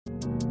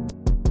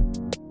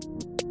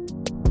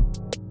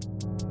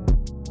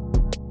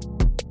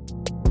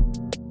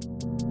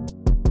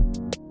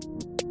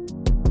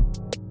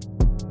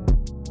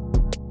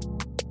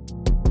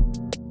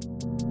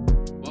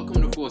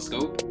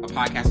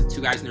podcast with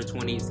two guys in their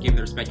 20s giving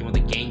their perspective on the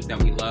games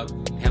that we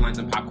love, the headlines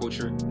in pop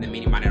culture, and the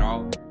meaning behind it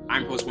all.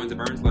 I'm host Wenzel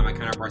Burns, along with my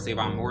counterpart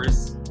Savon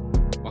Morris.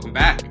 Welcome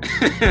back.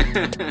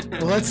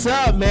 What's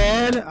up,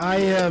 man? I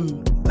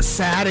am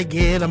sad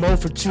again. I'm 0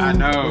 for 2 I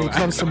know. when it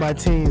comes to my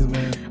teams,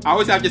 man. I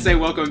always have to say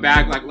welcome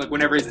back, like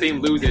whenever his team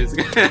loses,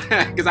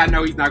 because I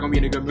know he's not going to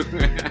be in a good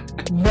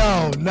mood.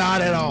 No,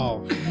 not at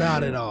all.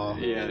 Not at all.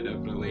 Yeah,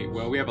 definitely.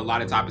 Well, we have a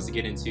lot of topics to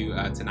get into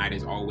tonight,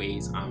 as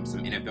always. Some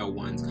NFL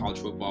ones, college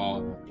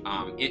football,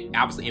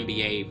 obviously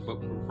NBA,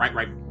 but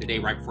the day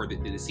right before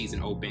the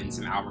season opens,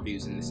 some album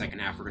reviews in the second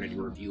half. We're going to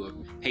do a review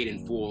of Paid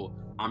in Full.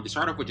 To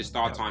start off with just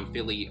thoughts on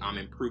Philly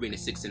improving to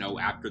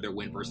 6-0 after their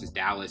win versus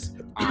Dallas.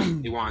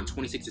 They won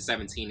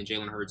 26-17, and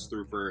Jalen Hurts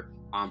threw for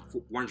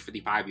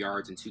 155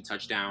 yards and 2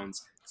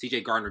 touchdowns.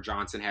 C.J.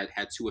 Gardner-Johnson had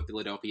 2 of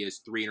Philadelphia's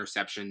 3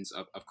 interceptions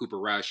of Cooper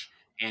Rush.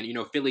 And,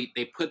 Philly,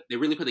 they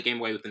really put the game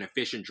away with an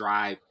efficient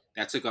drive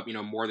that took up,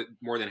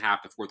 more than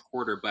half the fourth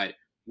quarter. But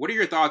what are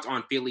your thoughts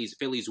on Philly's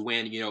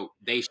win?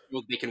 They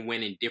showed they can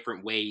win in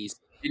different ways.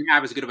 Didn't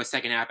have as good of a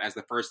second half as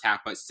the first half,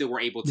 but still were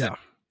able to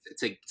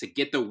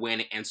get the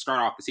win and start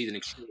off the season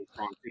extremely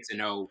strong,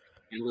 6-0,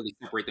 and really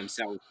separate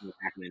themselves from the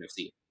pack in the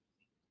NFC.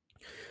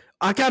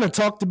 I kind of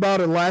talked about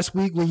it last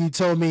week when you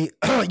told me,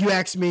 you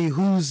asked me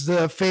who's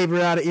the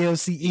favorite out of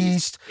NFC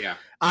East. Yeah.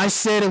 I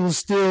said it was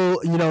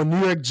still, New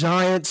York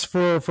Giants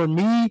for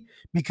me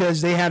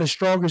because they had a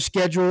stronger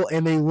schedule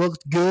and they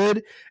looked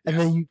good. And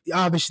then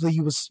obviously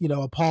you was,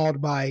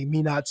 appalled by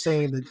me not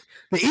saying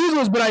the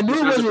Eagles, but I knew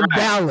it wasn't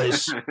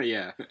Dallas.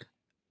 Yeah.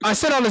 I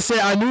said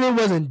I knew it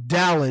wasn't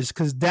Dallas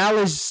because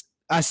Dallas,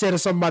 I said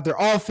something about their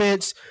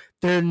offense.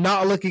 They're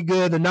not looking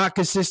good. They're not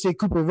consistent.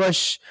 Cooper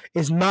Rush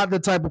is not the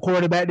type of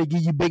quarterback to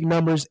give you big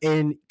numbers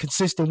and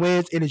consistent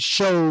wins, and it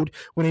showed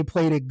when they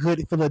played a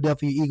good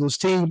Philadelphia Eagles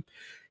team.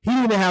 He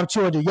didn't even have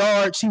 200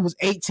 yards. He was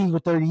 18 for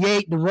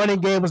 38. The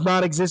running game was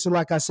non-existent,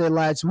 like I said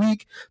last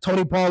week.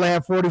 Tony Pollard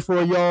had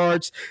 44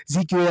 yards.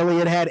 Ezekiel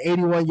Elliott had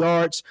 81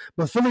 yards.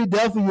 But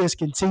Philadelphia has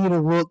continued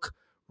to look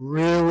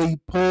really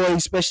poised,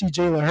 especially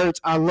Jalen Hurts.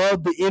 I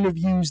love the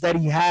interviews that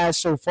he has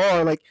so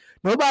far. Like,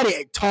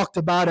 nobody talked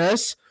about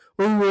us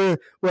when we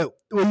were,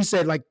 what he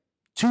said, like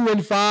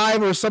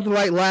 2-5 or something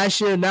like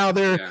last year. Now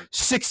they're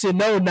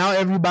 6-0. Now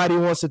everybody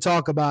wants to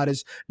talk about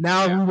us.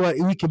 Now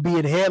we can be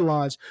in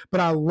headlines.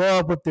 But I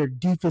love what their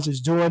defense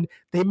is doing.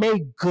 They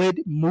made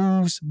good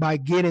moves by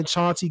getting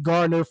Chauncey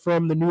Gardner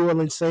from the New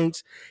Orleans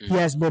Saints. He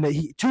has been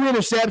 2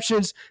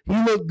 interceptions. He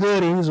looked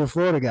good, and he's a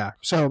Florida guy.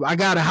 So I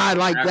got to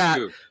highlight that.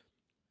 True.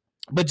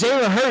 But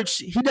Jalen Hurts,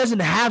 he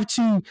doesn't have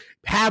to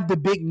have the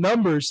big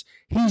numbers.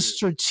 He's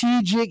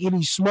strategic and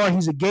he's smart.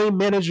 He's a game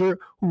manager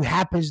who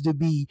happens to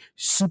be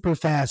super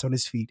fast on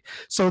his feet.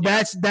 So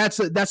that's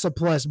a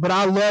plus. But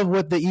I love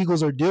what the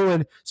Eagles are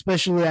doing,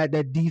 especially at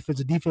that defense.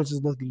 The defense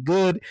is looking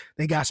good.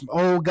 They got some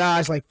old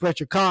guys like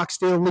Fletcher Cox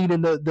still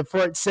leading the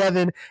front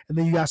 7. And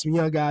then you got some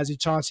young guys like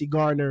Chauncey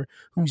Gardner,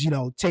 who's,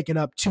 taking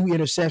up 2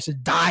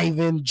 interceptions,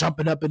 diving,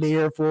 jumping up in the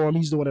air for him.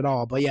 He's doing it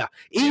all. But,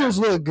 Eagles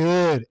look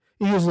good.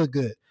 Eagles look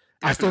good.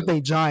 Definitely. I still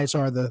think Giants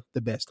are the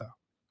best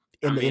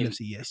though in the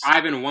NFC. Yes,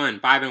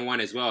 5-1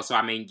 as well. So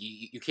I mean,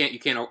 you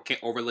can't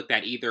overlook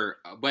that either.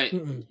 But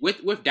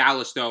with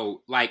Dallas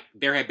though, like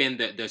there have been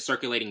the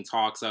circulating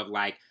talks of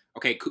like,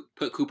 okay,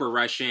 put Cooper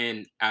Rush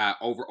in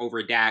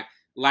over Dak.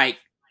 Like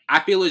I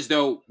feel as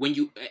though when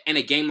you in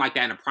a game like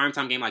that, in a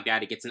primetime game like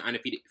that, against an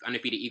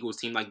undefeated Eagles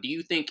team, like do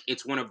you think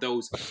it's one of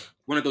those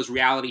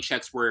reality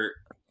checks where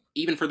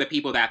even for the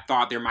people that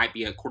thought there might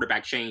be a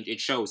quarterback change, it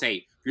shows,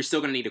 hey, you're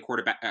still going to need a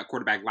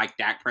quarterback like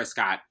Dak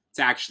Prescott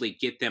to actually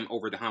get them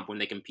over the hump when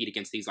they compete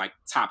against these like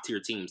top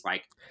tier teams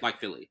like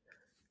Philly.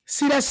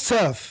 See, that's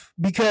tough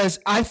because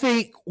I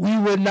think we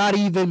would not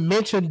even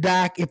mention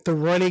Dak if the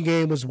running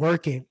game was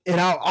working. And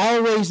I'll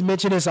always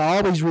mention this. I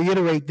always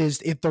reiterate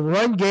this. If the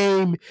run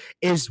game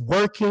is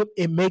working,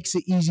 it makes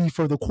it easy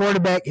for the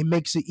quarterback. It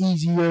makes it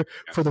easier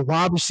for the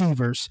wide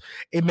receivers.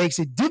 It makes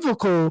it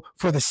difficult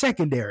for the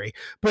secondary.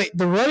 But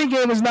the running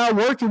game is not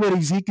working with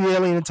Ezekiel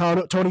Elliott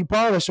and Tony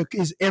Pollard. So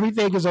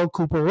everything is on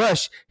Cooper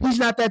Rush. He's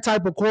not that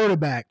type of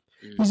quarterback.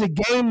 He's a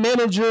game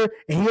manager,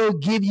 and he'll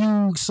give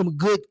you some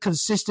good,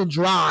 consistent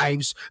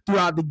drives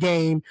throughout the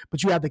game,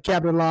 but you have to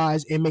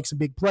capitalize and make some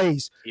big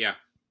plays. Yeah.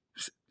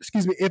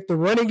 Excuse me. If the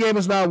running game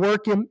is not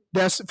working,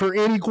 that's for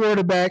any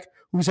quarterback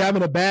who's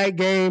having a bad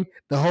game,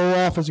 the whole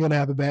offense is going to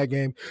have a bad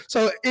game.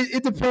 So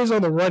it depends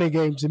on the running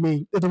game to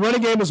me. If the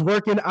running game is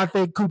working, I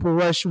think Cooper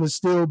Rush would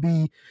still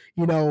be,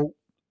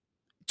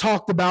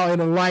 talked about in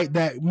a light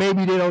that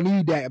maybe they don't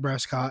need Dak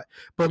Prescott.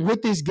 But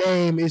with this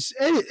game, it's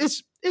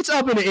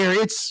up in the air.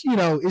 It's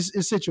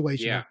it's situational.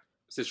 Yeah,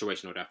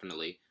 situational,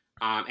 definitely.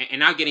 And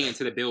now getting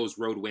into the Bills'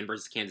 road win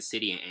versus Kansas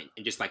City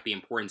and just like the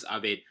importance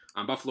of it.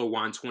 Buffalo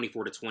won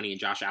 24-20, and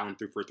Josh Allen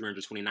threw for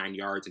 329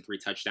 yards and 3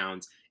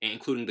 touchdowns,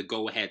 including the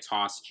go-ahead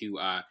toss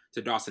to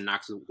Dawson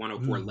Knox with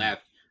 104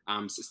 left.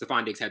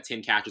 Stephon Diggs had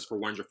 10 catches for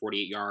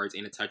 148 yards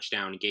and a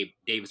touchdown. And Gabe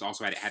Davis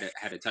also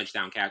had a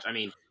touchdown catch. I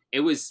mean, it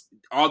was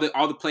all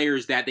the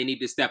players that they needed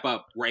to step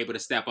up were able to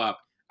step up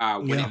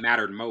when it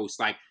mattered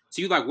most. Like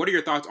So, what are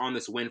your thoughts on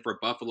this win for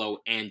Buffalo,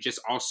 and just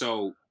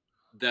also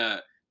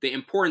the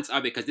importance of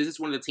it? Because this is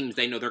one of the teams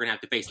they know they're going to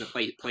have to face in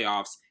the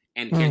playoffs,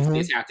 and Kansas City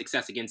has had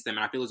success against them.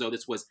 And I feel as though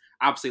this was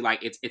obviously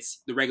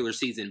it's the regular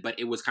season, but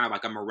it was kind of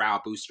like a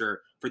morale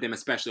booster for them,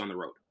 especially on the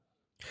road.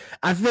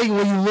 I think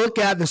when you look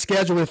at the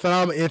schedule, if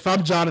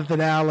I'm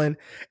Jonathan Allen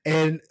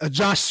and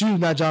Josh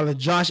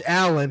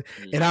Allen,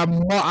 and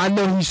I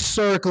know he's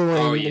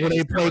circling when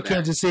they play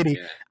Kansas City,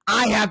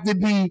 I have to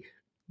be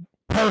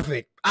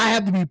perfect.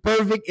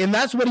 And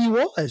that's what he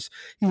was.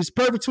 He was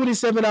perfect,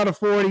 27 out of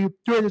 40,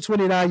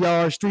 329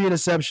 yards, 3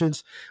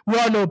 interceptions. We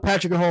all know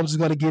Patrick Mahomes is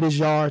going to get his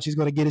yards. He's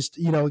going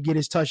to get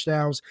his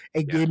touchdowns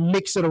and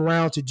mix it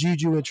around to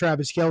Juju and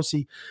Travis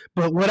Kelce.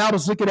 But what I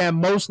was looking at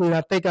mostly, and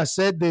I think I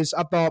said this,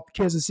 I thought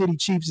Kansas City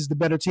Chiefs is the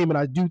better team, and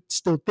I do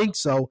still think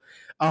so,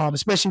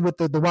 especially with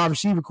the wide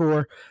receiver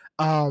core.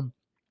 I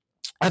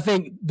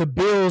think the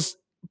Bills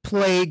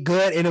played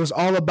good, and it was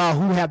all about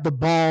who had the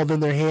ball in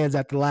their hands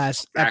at the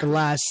last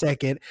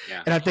second.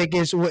 Yeah. And I think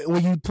it's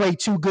when you play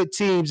two good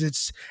teams,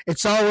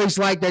 it's always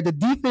like that. The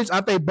defense,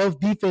 I think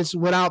both defense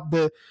without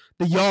the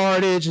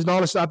yardage and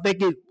all this, I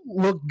think it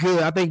looked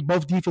good. I think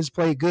both defense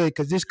played good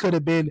because this could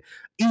have been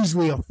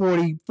easily a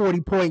 40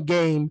 point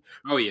game.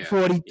 Oh yeah.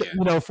 40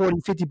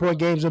 50 point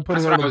games and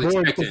putting it on the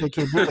board because they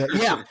can do that.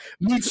 Yeah,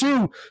 me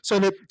too. So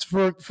that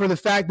for the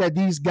fact that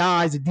these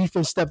guys, the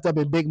defense stepped up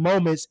in big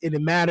moments and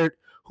it mattered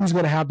who's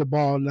going to have the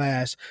ball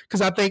last. Because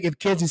I think if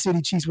Kansas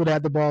City Chiefs would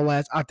have the ball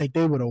last, I think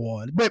they would have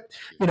won. But,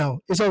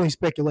 it's only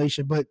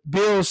speculation. But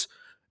Bills,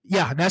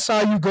 that's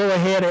how you go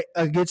ahead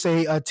against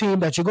a team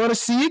that you're going to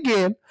see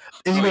again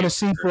and you're going to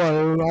see for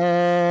a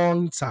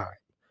long time.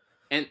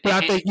 And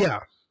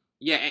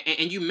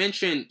you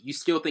mentioned you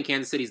still think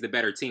Kansas City is the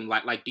better team.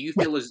 Like, do you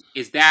feel is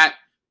that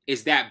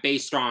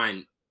based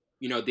on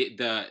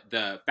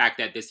the fact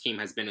that this team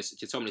has been to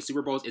so many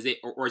Super Bowls? Is it,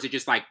 or is it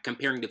just like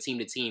comparing the team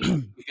to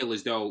team? You feel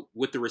as though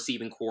with the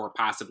receiving core,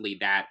 possibly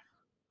that,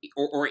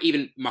 or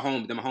even the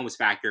Mahomes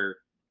factor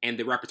and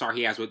the repertoire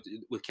he has with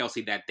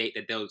Kelce, that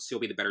they'll still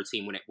be the better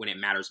team when it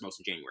matters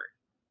most in January.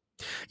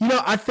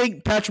 I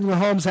think Patrick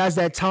Mahomes has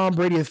that Tom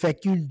Brady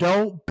effect. You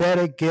don't bet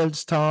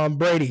against Tom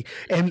Brady.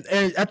 And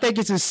I think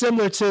it's as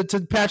similar to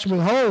Patrick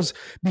Mahomes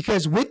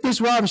because with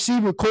this wide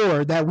receiver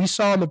core that we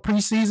saw in the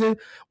preseason,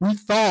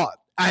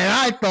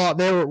 I thought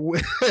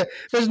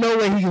there's no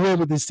way he can win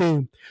with this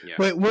team. Yeah.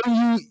 But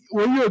when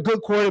you're a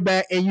good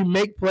quarterback and you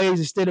make plays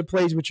instead of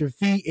plays with your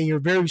feet and you're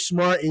very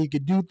smart and you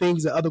can do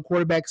things that other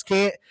quarterbacks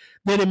can't,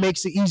 then it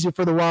makes it easier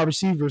for the wide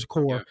receivers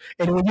core.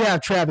 Yeah. And when you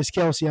have Travis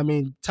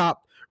Kelce,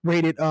 top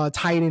rated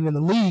tight end in the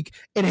league,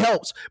 it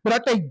helps. But I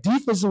think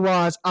defensive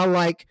wise, I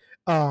like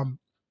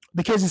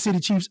the Kansas City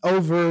Chiefs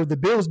over the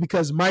Bills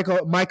because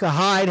Micah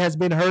Hyde has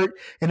been hurt,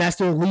 and that's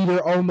their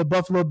leader on the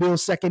Buffalo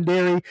Bills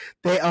secondary.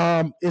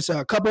 It's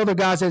a couple other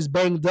guys that's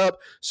banged up.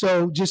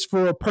 So just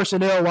for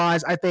personnel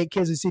wise, I think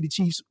Kansas City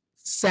Chiefs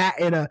sat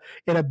in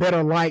a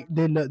better light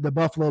than the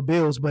Buffalo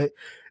Bills. But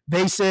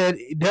they said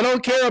they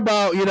don't care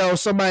about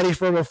somebody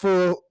from a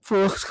full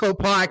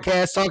scope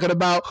podcast talking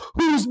about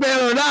who's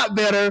better or not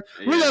better.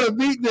 Yeah. We're gonna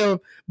beat them,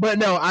 but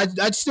no, I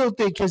still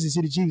think Kansas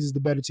City Chiefs is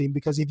the better team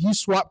because if you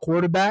swap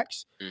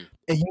quarterbacks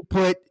and you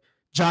put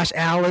Josh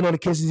Allen on the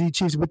Kansas City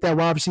Chiefs with that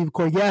wide receiver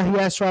core, he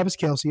has Travis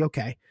Kelce,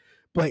 okay,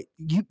 but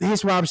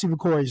his wide receiver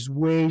core is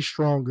way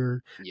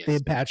stronger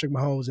than Patrick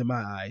Mahomes in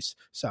my eyes.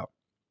 So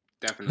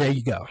definitely, there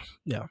you go.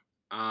 Yeah.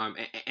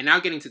 And now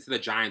getting to the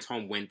Giants'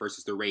 home win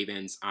versus the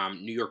Ravens,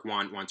 New York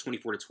won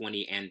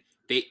 24-20, and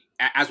they,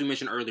 as we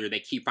mentioned earlier, they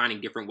keep finding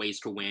different ways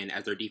to win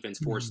as their defense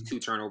forced 2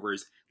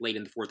 turnovers late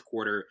in the fourth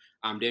quarter.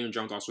 Daniel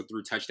Jones also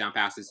threw touchdown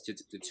passes to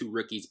 2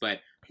 rookies. But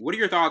what are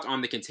your thoughts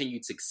on the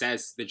continued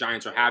success the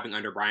Giants are having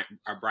under Brian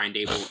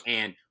Daboll,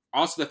 and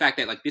also the fact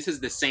that this is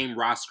the same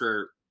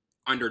roster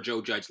under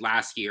Joe Judge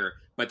last year,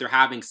 but they're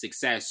having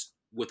success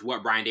with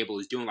what Brian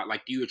Daboll is doing?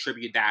 Like, do you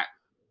attribute that?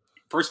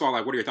 First of all,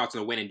 what are your thoughts on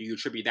the win, and do you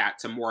attribute that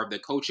to more of the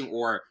coaching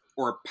or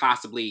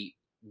possibly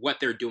what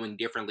they're doing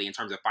differently in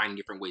terms of finding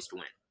different ways to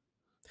win?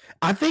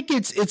 I think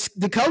it's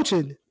the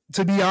coaching.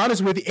 To be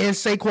honest with you, and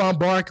Saquon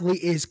Barkley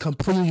is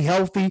completely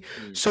healthy,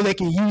 so they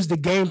can use the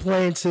game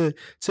plan to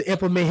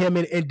implement him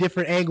in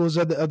different angles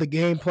of the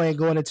game plan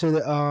going into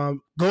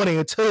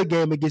the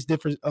game against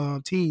different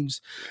teams.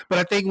 But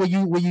I think when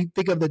you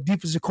think of the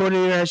defensive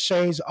coordinator has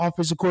changed, the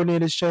offensive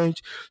coordinator has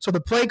changed, so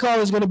the play call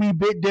is going to be a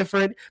bit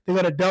different. They're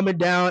going to dumb it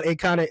down and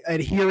kind of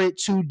adhere it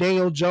to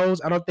Daniel Jones.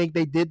 I don't think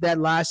they did that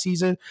last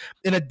season,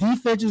 and the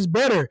defense is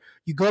better.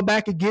 You go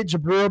back and get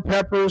Jabril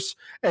Peppers,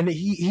 and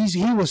he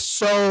was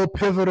so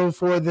pivotal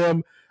for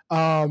them.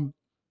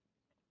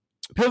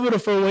 Pivotal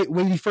for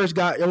when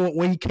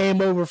he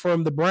came over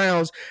from the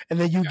Browns, and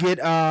then you get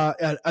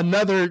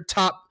another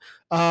top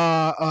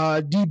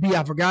DB.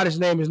 I forgot his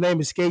name. His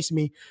name escapes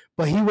me,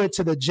 but he went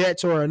to the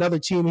Jets or another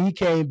team, and he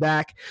came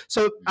back.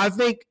 So I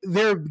think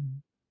they're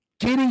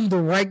getting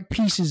the right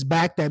pieces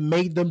back that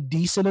made them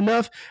decent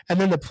enough,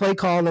 and then the play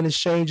calling is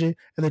changing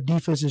and the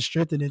defense is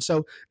strengthening.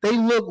 So they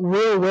look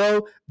real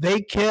well. They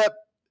kept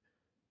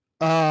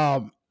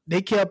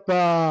They kept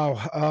whoa,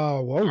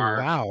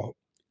 wow.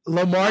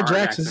 Lamar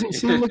Jackson.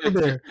 See, look at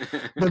there.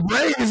 The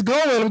brain is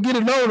going. I'm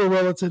getting older,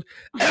 Wellington.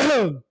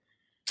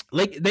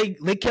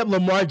 they kept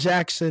Lamar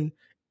Jackson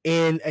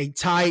in a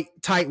tight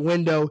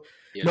window.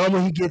 Yeah.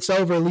 Normally he gets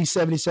over at least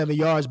 77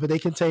 yards, but they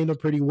contained him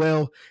pretty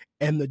well.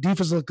 And the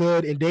defense look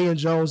good. And Daniel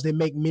Jones, they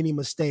make many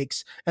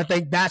mistakes. I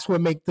think that's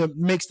what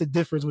makes the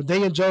difference. When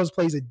Daniel Jones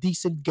plays a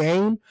decent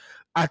game,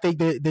 I think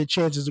the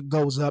chances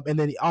goes up. And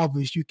then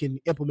obviously you can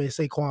implement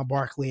Saquon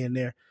Barkley in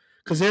there.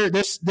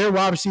 Because their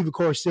wide receiver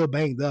core is still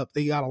banged up.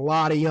 They got a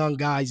lot of young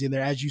guys in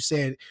there, as you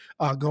said,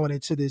 going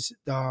into this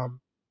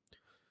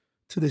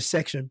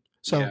section.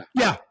 So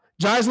yeah,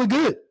 Giants look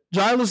good.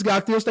 Giants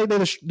got still think they're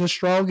the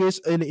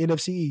strongest in the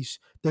NFC East.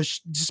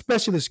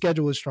 Especially the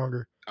schedule is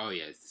stronger. Oh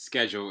yeah, the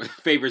schedule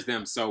favors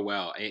them so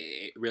well.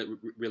 It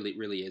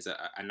really is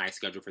a nice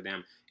schedule for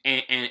them.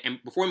 And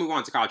before we move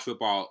on to college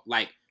football,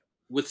 like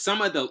with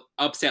some of the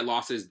upset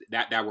losses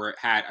that were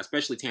had,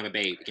 especially Tampa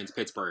Bay against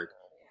Pittsburgh.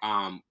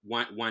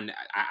 One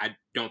I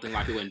don't think a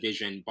lot of people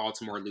envision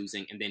Baltimore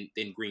losing, and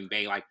then Green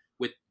Bay. Like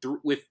with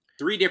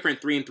three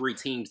different 3-3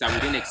 teams that we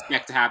didn't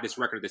expect to have this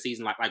record of the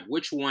season. Like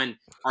which one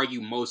are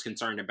you most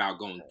concerned about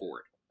going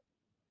forward?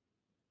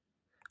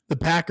 The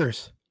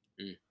Packers.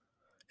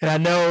 And I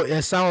know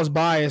it sounds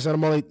biased, and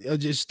I'm only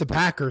just the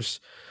Packers.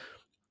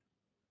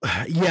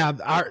 Yeah,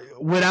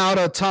 without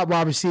a top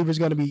wide receiver is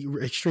going to be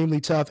extremely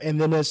tough, and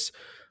then it's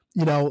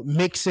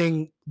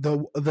mixing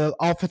the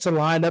offensive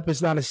lineup.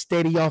 It's not a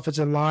steady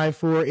offensive line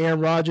for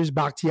Aaron Rodgers.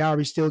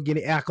 Bakhtiari still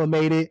getting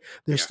acclimated.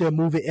 They're still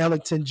moving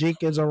Ellington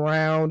Jenkins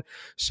around.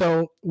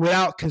 So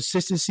without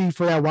consistency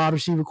for that wide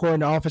receiver core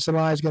and the offensive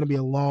line, it's going to be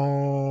a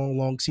long,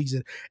 long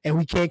season. And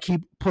we can't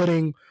keep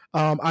putting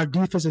our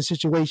defense in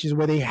situations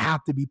where they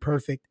have to be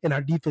perfect, and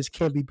our defense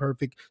can't be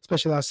perfect,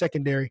 especially our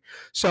secondary.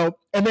 So,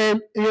 and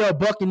then,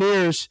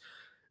 Buccaneers,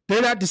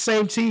 they're not the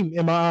same team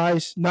in my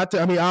eyes.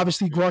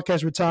 Obviously Gronk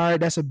has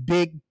retired. That's a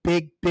big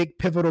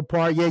pivotal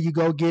part. Yeah, you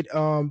go get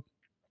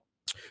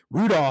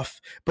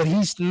Rudolph, but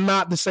he's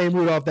not the same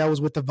Rudolph that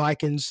was with the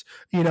Vikings,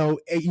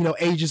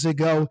 ages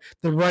ago.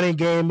 The running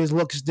game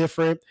looks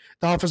different.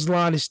 The offensive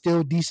line is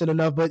still decent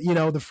enough, but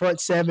the front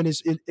seven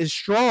is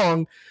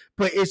strong,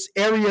 but it's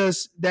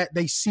areas that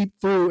they seep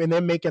through, and they're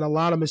making a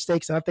lot of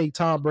mistakes. And I think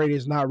Tom Brady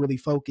is not really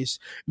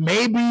focused.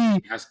 Maybe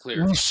that's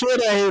clear. We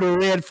should have hit a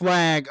red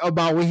flag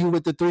about when he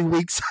went the 3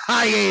 weeks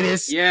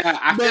hiatus. Yeah,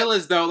 I feel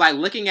as though, like,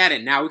 looking at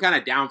it now, we kind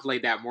of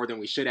downplayed that more than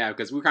we should have,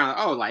 because we're kind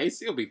of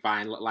it'll be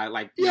fine.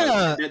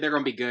 They're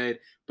gonna be good,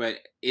 but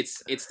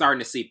it's starting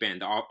to seep in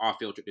the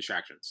off-field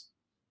distractions.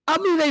 I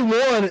mean, they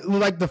won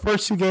like the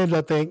first 2 games,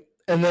 I think,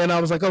 and then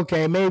I was like,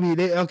 okay, maybe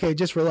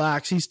just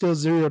relax. He's still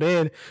zeroed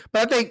in,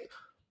 but I think.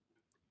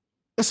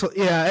 It's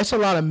a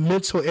lot of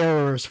mental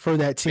errors for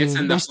that team.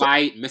 Missing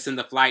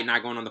the flight,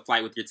 not going on the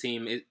flight with your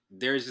team.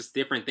 There's just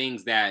different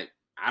things that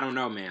I don't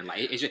know, man. Like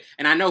it's just,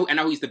 and I know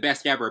he's the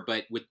best ever,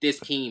 but with this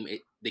team,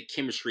 the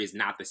chemistry is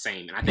not the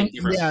same. And I think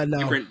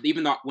different.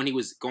 Even though when he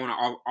was going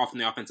off on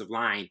the offensive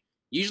line,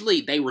 usually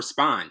they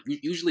respond.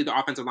 Usually the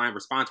offensive line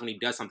responds when he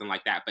does something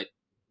like that, but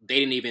they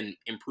didn't even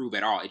improve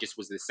at all. It just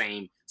was the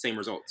same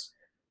results.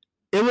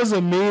 It was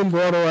a meme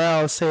going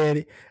around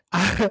saying,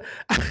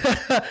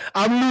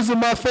 I'm losing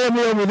my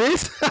family over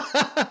this.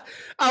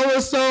 I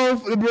was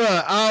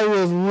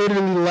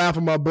literally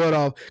laughing my butt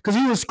off because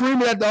he was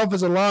screaming at the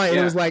offensive line. And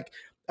it was like,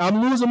 I'm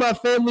losing my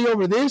family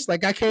over this.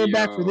 Like I came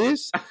back for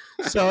this.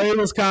 So it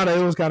was kind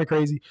of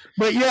crazy.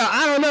 But yeah,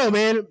 I don't know,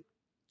 man.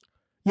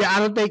 Yeah, I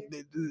don't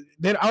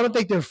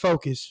think they're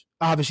focused.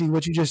 Obviously,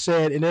 what you just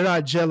said, and they're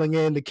not gelling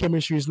in. The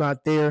chemistry is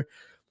not there.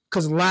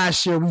 Because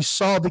last year we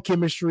saw the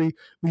chemistry,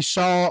 we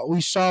saw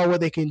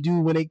what they can do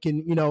when they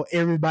can,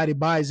 everybody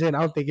buys in. I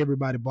don't think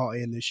everybody bought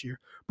in this year.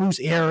 Bruce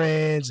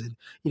Arians and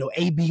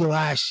AB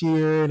last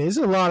year, and there's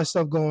a lot of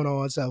stuff going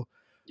on. So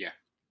yeah,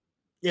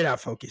 you're not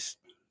focused.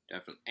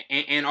 Definitely,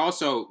 and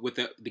also with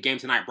the game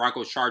tonight,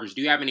 Broncos Chargers.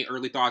 Do you have any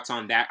early thoughts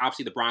on that?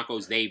 Obviously, the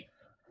Broncos, they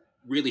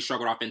really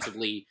struggled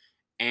offensively.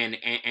 And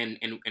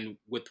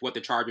with what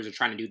the Chargers are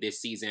trying to do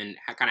this season,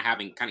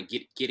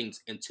 getting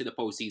into the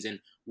postseason,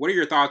 what are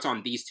your thoughts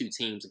on these two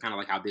teams and kind of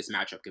like how this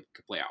matchup could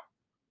play out?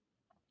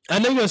 I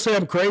know you're gonna say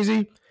I'm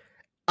crazy.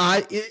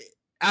 I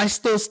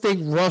still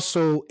think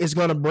Russell is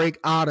gonna break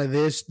out of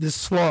this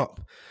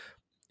slump.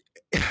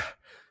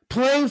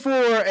 Playing for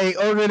a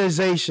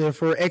organization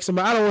for X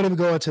amount, I don't want to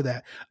go into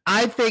that.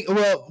 I think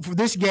for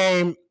this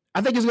game, I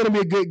think it's going to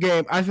be a good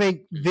game. I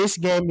think this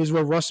game is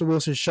where Russell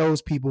Wilson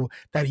shows people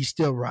that he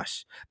still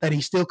Russ, that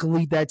he still can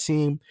lead that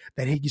team,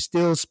 that he can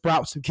still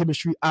sprout some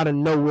chemistry out of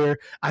nowhere.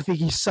 I think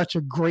he's such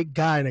a great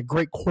guy and a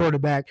great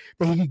quarterback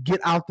that he can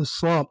get out the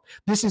slump.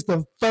 This is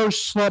the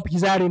first slump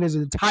he's had in his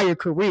entire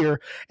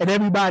career, and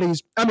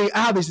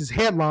this is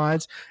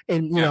headlines,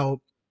 and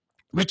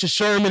Richard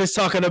Sherman is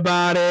talking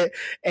about it,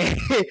 and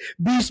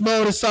Beast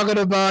Mode is talking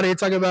about it,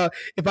 talking about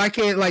if I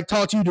can't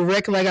talk to you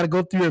directly, I got to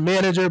go through your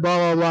manager, blah,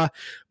 blah, blah.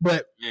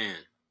 But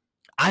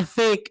I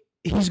think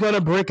he's going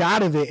to break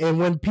out of it. And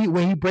when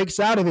he breaks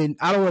out of it,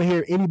 I don't want to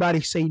hear anybody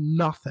say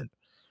nothing.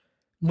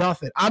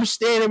 Nothing. I'm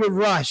standing with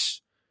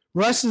Russ.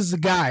 Russ is the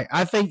guy.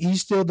 I think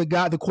he's still the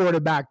guy, the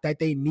quarterback that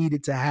they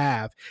needed to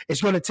have. It's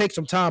going to take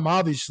some time,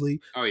 obviously.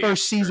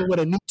 First season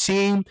with a new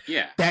team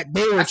that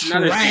they were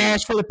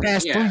trash for the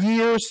past 3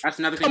 years. That's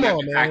another thing you have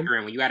to factor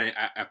in. When you had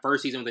a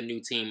first season with a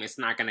new team, it's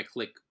not going to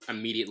click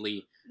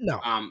immediately. No.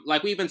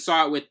 Like we even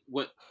saw it with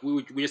what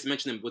we just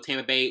mentioned with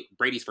Tampa Bay,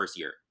 Brady's first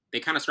year. They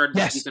kind of started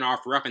the season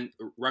off rough, and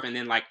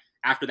then like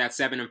after that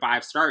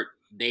 7-5 start,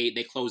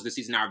 they closed the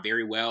season out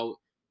very well.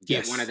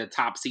 Get one of the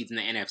top seeds in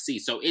the NFC.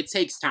 So it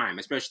takes time,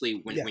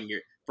 especially when you're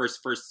first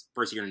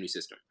year in a new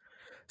system.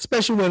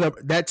 Especially when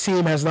that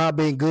team has not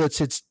been good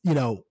since,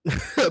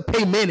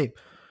 Peyton Manning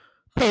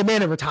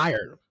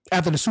retired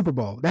after the Super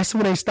Bowl. That's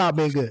when they stopped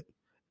being good.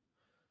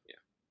 Yeah,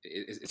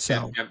 it's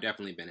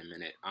definitely been a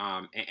minute.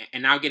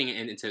 And now getting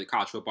into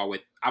college football with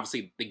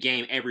obviously the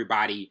game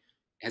everybody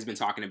has been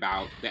talking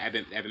about, the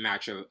epic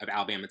match of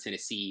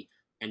Alabama-Tennessee.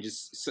 And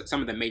just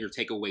some of the major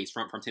takeaways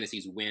from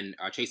Tennessee's win.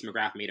 Chase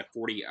McGrath made a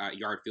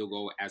 40-yard field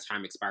goal as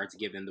time expired to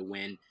give them the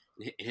win.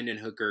 Hendon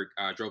Hooker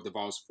drove the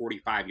Vols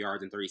 45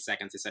 yards in 30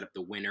 seconds to set up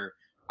the winner.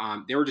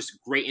 There were just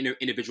great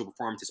individual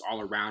performances all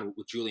around,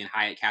 with Julian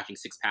Hyatt catching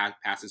 6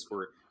 passes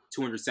for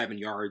 207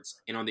 yards.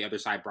 And on the other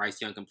side,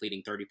 Bryce Young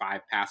completing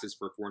 35 passes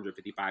for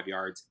 455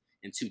 yards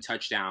and 2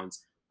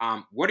 touchdowns.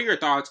 What are your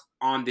thoughts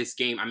on this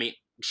game? I mean,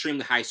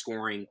 extremely high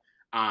scoring.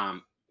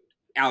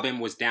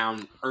 Alabama was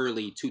down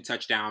early, 2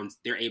 touchdowns.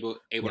 They're able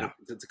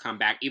to come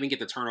back, even get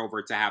the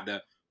turnover to have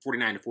the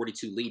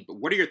 49-42 lead. But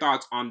what are your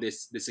thoughts on the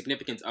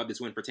significance of this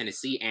win for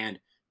Tennessee? And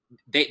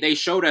they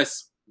showed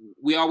us,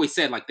 we always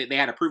said, like, they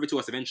had to prove it to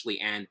us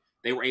eventually, and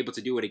they were able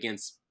to do it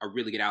against a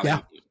really good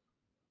Alabama team.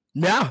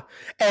 Yeah.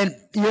 And,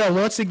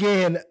 once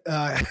again,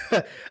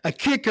 a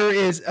kicker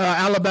is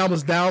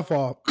Alabama's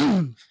downfall.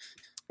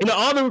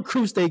 All the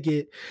recruits they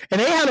get. And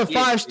they had a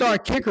 5-star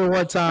kicker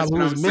one time who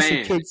was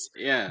missing kicks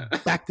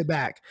back to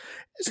back.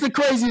 It's the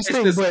craziest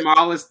thing. It's the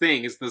smallest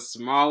thing. It's the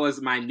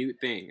smallest, minute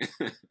thing.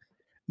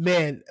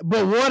 Man,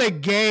 but what a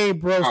game,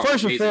 bro.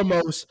 First and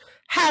foremost,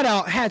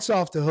 hats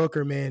off to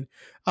Hooker, man.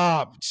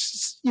 Ever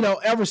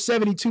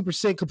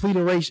 72%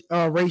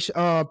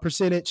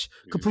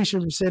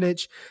 completion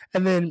percentage.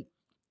 And then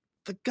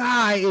the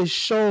guy is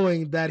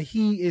showing that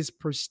he is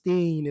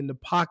pristine in the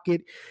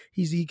pocket.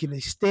 He can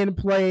extend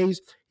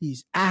plays.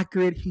 He's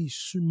accurate. He's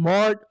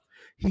smart.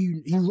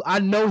 I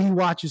know he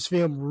watches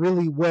film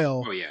really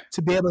well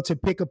to be able to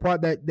pick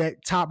apart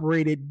that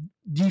top-rated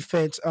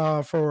defense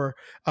for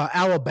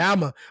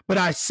Alabama. But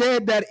I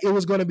said that it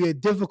was going to be a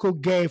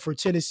difficult game for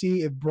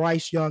Tennessee if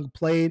Bryce Young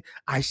played.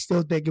 I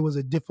still think it was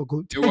a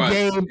difficult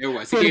game. It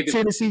was. He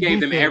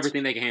gave them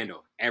everything they can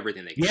handle.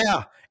 Everything they can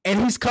handle.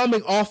 And he's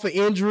coming off an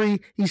injury.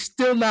 He's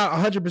still not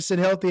 100%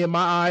 healthy in my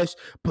eyes,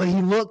 but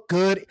he looked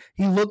good.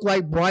 He looked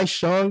like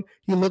Bryce Young.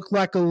 He looked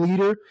like a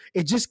leader.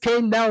 It just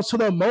came down to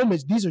the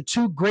moments. These are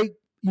 2 great,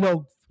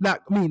 not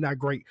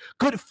great,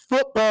 good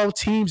football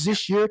teams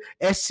this year.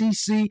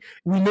 SEC,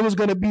 we knew it was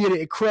going to be an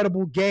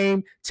incredible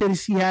game.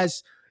 Tennessee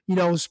has,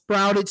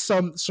 sprouted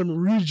some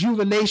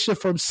rejuvenation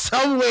from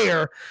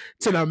somewhere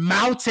to the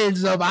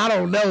mountains of, I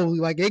don't know,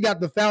 like they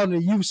got the fountain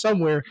of youth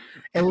somewhere.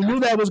 And we knew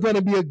that was going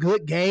to be a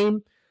good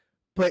game.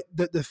 But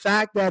the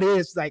fact that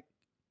is, like,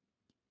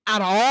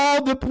 out of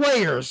all the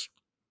players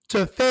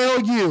to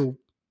fail you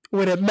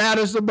when it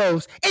matters the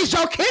most, it's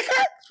your kicker?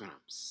 That's what I'm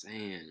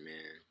saying,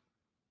 man.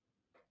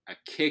 A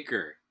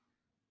kicker.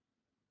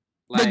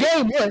 The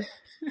game was.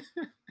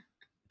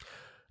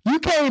 You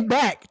came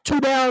back you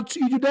down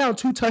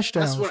 2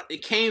 touchdowns. That's what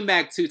it came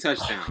back 2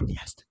 touchdowns. All he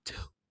has to do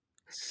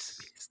is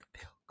miss the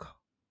field goal.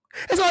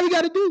 That's all you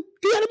got to do.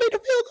 You got to make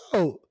the field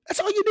goal. That's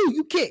all you do.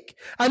 You kick.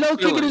 I know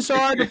kicking is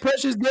hard. The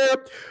pressure's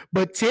there,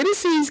 but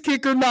Tennessee's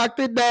kicker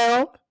knocked it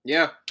down.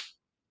 Yeah.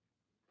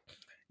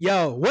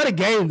 Yo, what a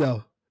game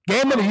though.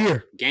 Game of the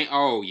year. Game.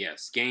 Oh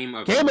yes, game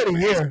of the year.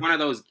 It's one of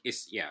those.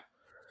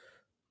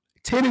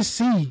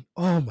 Tennessee.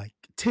 Oh my.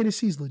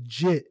 Tennessee's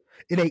legit.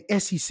 It ain't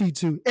SEC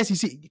too.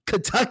 SEC.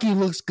 Kentucky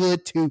looks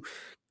good too.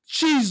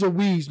 Jeez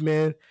Louise,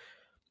 man.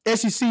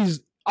 SEC's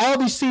all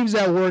these teams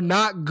that were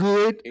not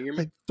good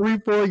like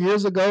 3-4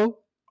 years ago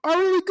are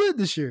really good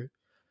this year.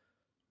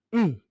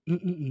 But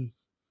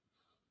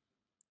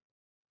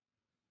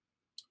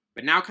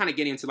now, kind of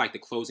getting into like the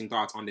closing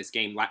thoughts on this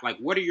game. Like,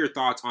 what are your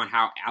thoughts on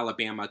how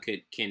Alabama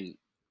can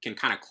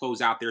kind of close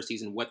out their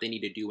season? What they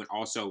need to do, and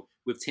also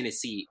with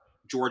Tennessee,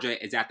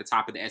 Georgia is at the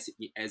top of the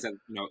is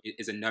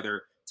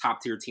another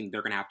top tier team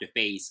they're going to have to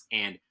face.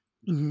 And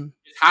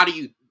how do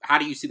you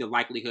see the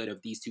likelihood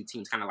of these 2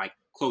 teams kind of like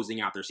closing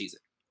out their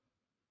season?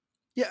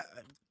 Yeah,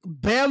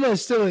 Bama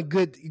is still in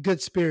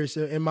good spirits,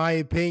 in my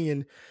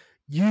opinion.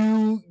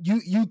 You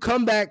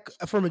come back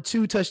from a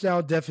 2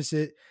 touchdown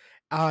deficit.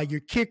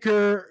 Your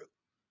kicker,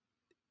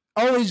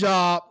 only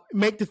job,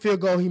 make the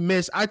field goal. He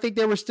missed. I think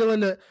they were still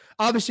in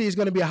obviously it's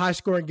going to be a high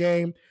scoring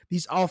game.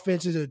 These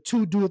offenses are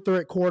 2 dual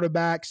threat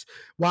quarterbacks.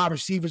 Wide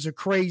receivers are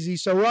crazy.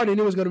 So we already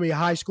knew it was going to be a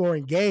high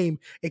scoring game.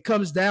 It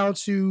comes down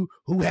to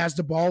who has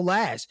the ball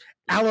last.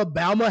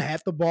 Alabama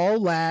had the ball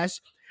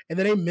last, and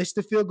then they missed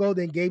the field goal,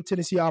 then gave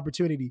Tennessee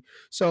opportunity.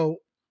 So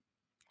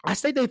I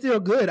think they feel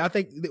good. I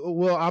think,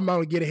 well, I'm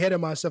going to get ahead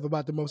of myself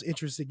about the most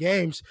interesting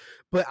games,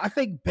 but I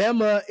think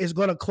Bama is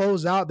going to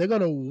close out. They're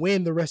going to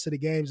win the rest of the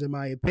games, in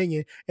my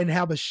opinion, and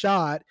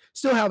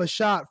still have a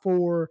shot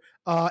for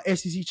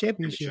SEC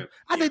championship.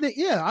 I think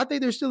I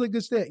think they're still in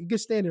good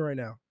standing right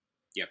now.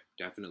 Yep,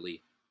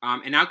 definitely.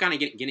 And now kind of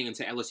getting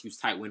into LSU's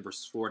tight win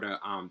versus Florida.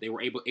 They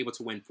were able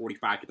to win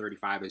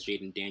 45-35 as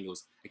Jaden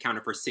Daniels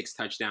accounted for 6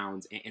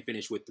 touchdowns and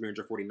finished with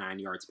 349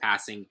 yards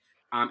passing.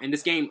 And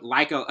this game,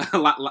 like a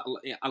lot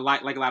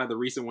of the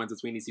recent ones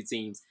between these two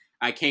teams,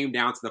 came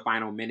down to the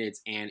final minutes.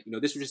 And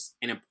this was just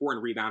an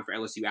important rebound for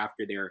LSU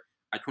after their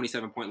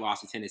 27-point loss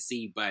to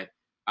Tennessee. But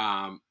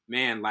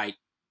man, like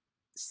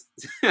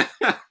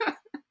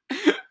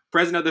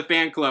president of the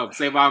fan club,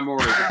 Savon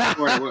Morris.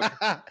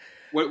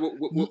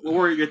 What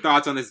were your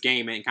thoughts on this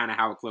game and kind of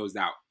how it closed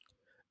out?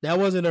 That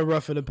wasn't a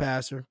roughing the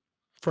passer,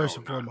 first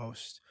and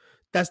foremost.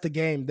 That's the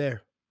game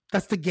there.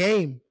 That's the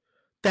game.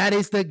 That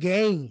is the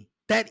game.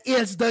 That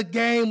is the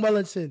game,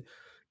 Wellington.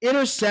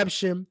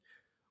 Interception.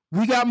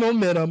 We got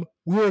momentum.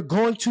 We're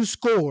going to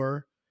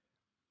score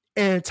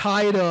and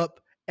tie it up.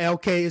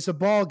 Okay, it's a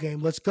ball game.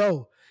 Let's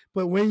go.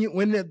 But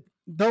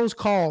those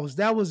calls,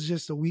 that was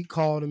just a weak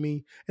call to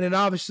me. And then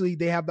obviously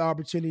they have the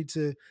opportunity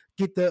to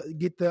get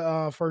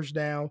the first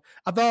down.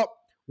 I thought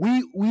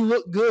we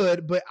look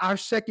good, but our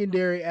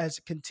secondary as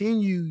it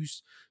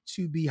continues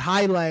to be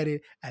highlighted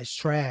as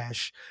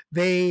trash.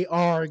 They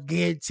are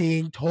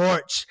getting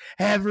torched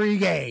every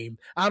game.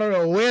 I don't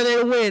know where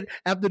they went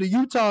after the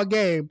Utah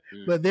game,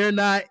 but they're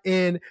not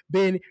in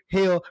Ben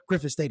Hill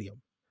Griffin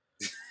Stadium.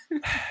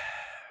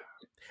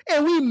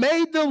 And we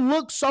made them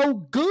look so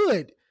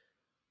good.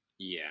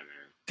 Yeah, man.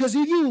 Because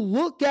if you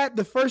look at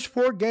the first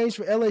 4 games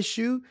for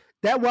LSU,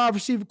 that wide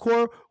receiver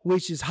core,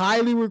 which is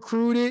highly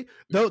recruited,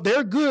 though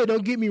they're good,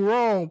 don't get me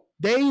wrong,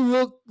 they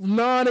look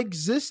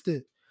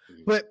non-existent.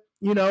 But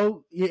you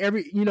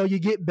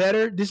get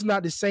better. This is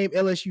not the same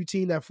LSU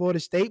team that Florida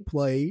State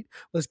played.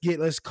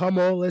 Let's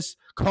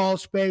call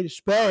spade a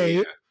spade.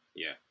 Oh,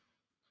 yeah.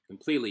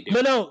 Completely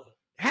different. But no,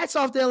 hats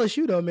off to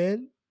LSU though,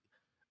 man.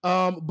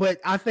 But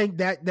I think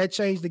that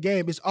changed the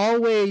game. It's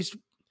always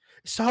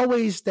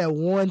that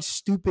one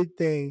stupid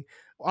thing,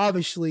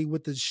 obviously,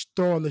 with the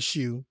throwing the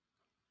shoe.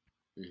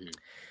 Mm-hmm.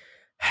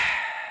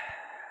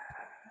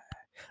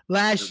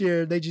 Last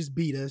year, they just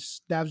beat us.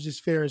 That was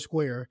just fair and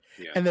square.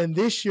 Yeah. And then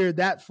this year,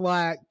 that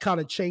flag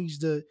kind of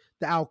changed the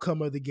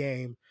outcome of the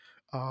game.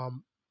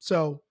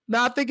 So,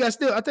 no, I think it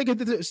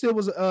still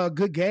was a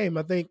good game.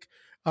 I think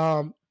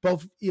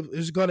it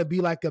was going to be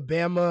like a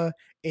Bama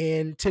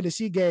and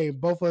Tennessee game.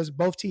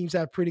 Both teams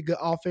have pretty good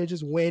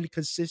offenses, win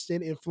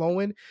consistent and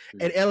flowing.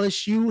 Mm-hmm. And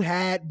LSU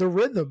had the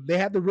rhythm. They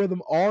had the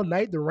rhythm all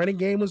night. The running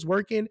game was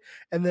working.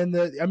 And then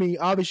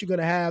obviously you're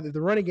going to have, if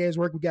the running game's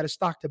working, we got to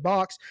stock the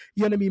box.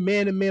 You're going to be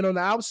man to man on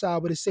the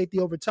outside with a safety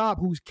over top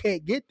who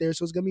can't get there.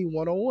 So it's going to be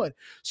 1-on-1.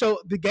 So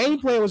the game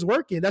plan was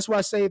working. That's why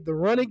I say if the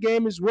running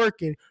game is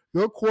working,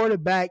 your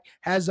quarterback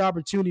has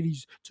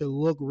opportunities to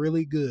look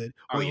really good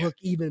or look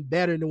even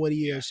better than what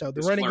he is. So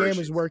the running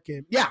game is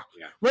working. Yeah.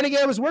 Running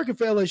game is working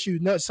for LSU.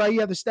 No, so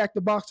you have to stack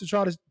the box to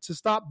try to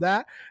stop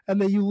that.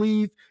 And then you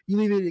leave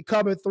it at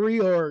cover 3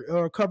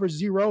 or cover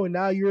 0, and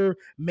now you're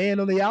man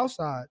on the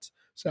outsides.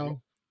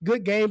 So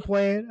good game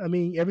plan. I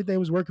mean, everything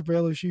was working for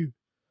LSU.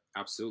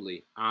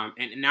 Absolutely.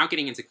 And now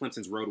getting into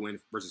Clemson's road win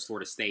versus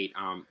Florida State,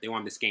 they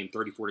won this game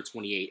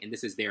 34-28, and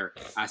this is their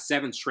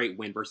 7th straight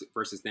win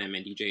versus them.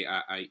 And DJ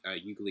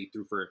Uiagalelei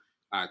threw for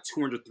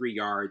 203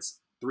 yards,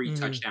 3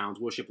 touchdowns.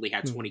 Will Shipley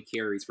had 20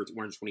 carries for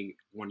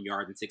 121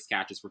 yards and 6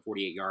 catches for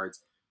 48 yards.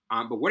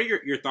 But what are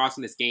your thoughts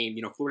on this game?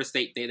 Florida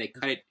State they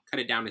cut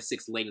it down to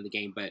 6 late in the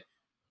game, but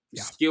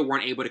still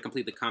weren't able to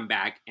complete the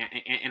comeback.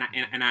 And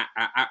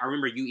I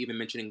remember you even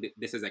mentioning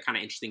this as a kind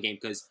of interesting game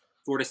because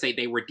Florida State,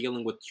 they were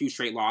dealing with 2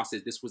 straight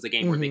losses. This was a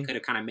game where they could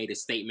have kind of made a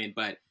statement,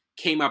 but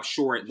came up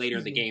short later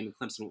in the game, and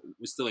Clemson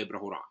was still able to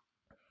hold on.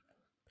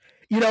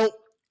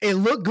 It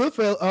looked good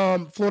for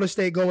Florida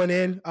State going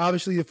in.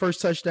 Obviously, the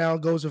first touchdown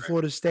goes to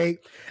Florida State.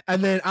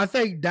 And then I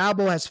think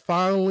Dabo has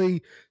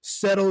finally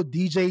settled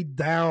DJ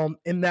down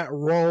in that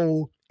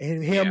role.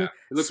 And him,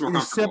 he looks more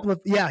comfortable.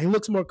 He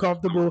looks more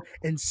comfortable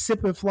and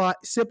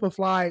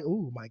simplifying.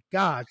 Oh my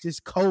God, this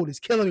code is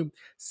killing him.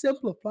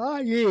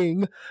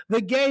 Simplifying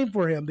the game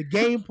for him, the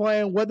game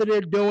plan, whether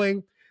they're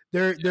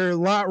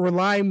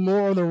relying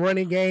more on the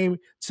running game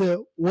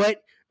to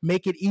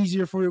make it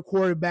easier for your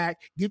quarterback,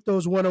 get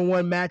those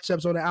one-on-one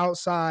matchups on the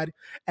outside.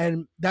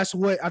 And that's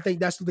what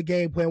the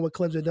game plan what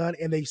Clemson done,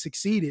 and they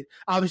succeeded.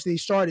 Obviously, they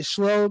started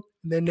slow,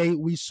 and then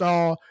we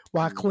saw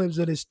why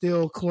Clemson is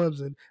still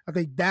Clemson. I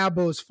think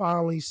Dabo is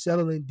finally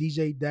settling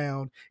DJ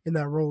down in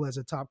that role as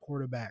a top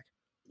quarterback.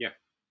 Yeah,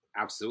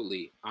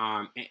 absolutely.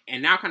 And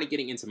now kind of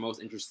getting into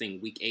most interesting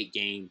Week 8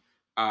 game.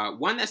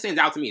 One that stands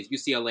out to me is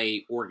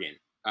UCLA-Oregon.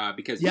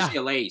 Because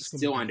UCLA is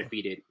still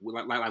undefeated.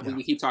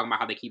 We keep talking about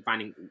how they keep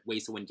finding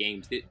ways to win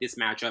games. This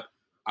matchup,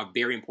 a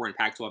very important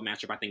Pac-12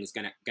 matchup, I think is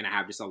gonna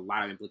have just a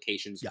lot of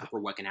implications for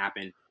what can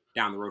happen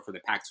down the road for the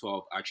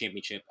Pac-12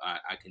 championship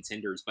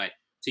contenders. But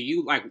to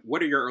you, like,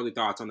 what are your early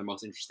thoughts on the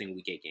most interesting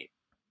Week 8 game?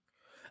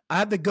 I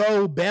have to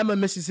go Bama,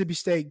 Mississippi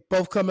State,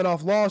 both coming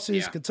off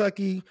losses. Yeah.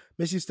 Kentucky,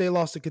 Mississippi State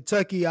lost to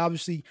Kentucky.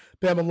 Obviously,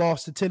 Bama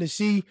lost to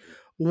Tennessee.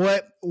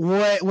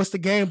 What's the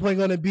game plan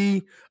going to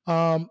be?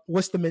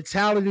 What's the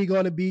mentality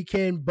going to be?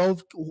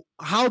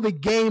 How the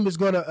game is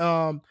going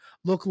to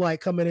look like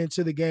coming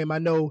into the game? I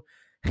know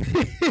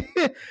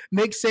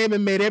Nick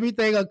Saban made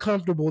everything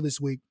uncomfortable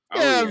this week. Oh,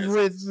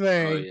 everything.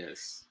 Yes. Oh,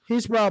 yes.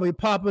 He's probably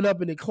popping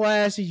up in the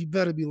classes. You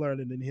better be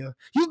learning in here.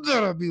 You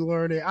better be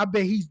learning. I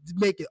bet he's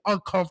making it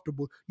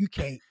uncomfortable. You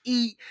can't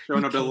eat.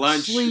 Showing up to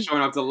lunch. Sleep.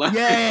 Showing up to lunch.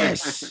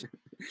 Yes.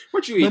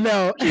 What you eat?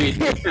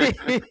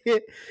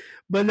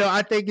 But no,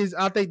 I think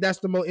that's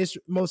the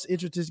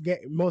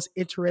most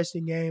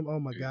interesting game. Oh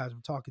my gosh,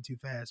 I'm talking too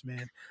fast,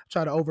 man. I'm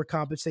trying to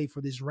overcompensate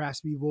for this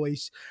raspy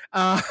voice.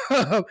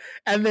 And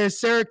then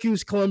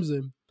Syracuse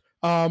Clemson.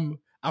 I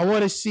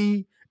want to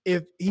see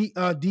if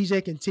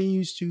DJ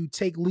continues to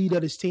take lead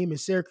of his team, and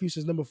Syracuse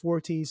is number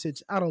 14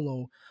 since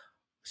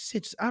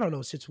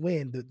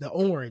when the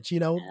orange,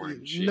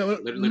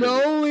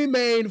 only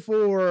made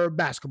for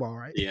basketball,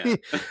 right? Yeah.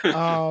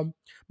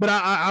 But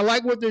I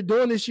like what they're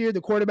doing this year.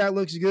 The quarterback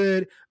looks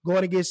good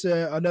going against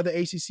another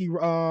ACC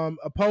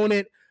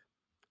opponent.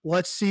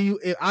 Let's see.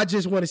 I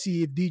just want to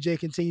see if DJ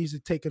continues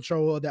to take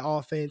control of the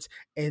offense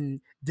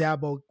and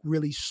Dabo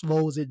really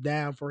slows it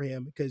down for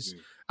him, because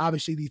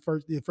obviously the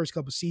first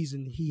couple of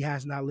seasons he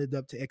has not lived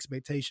up to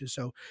expectations.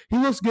 So he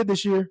looks good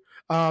this year.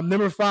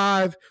 Number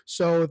 5.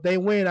 So if they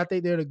win, I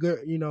think they're in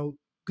a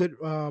good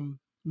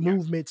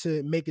movement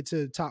to make it to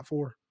the top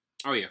 4.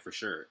 Oh yeah, for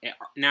sure.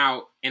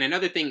 Now, and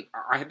another thing,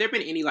 have there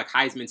been any like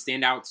Heisman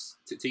standouts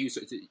to you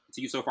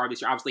so far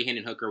this year? Obviously,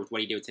 Hendon Hooker with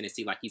what he did with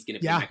Tennessee, like he's going to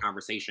be in that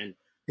conversation.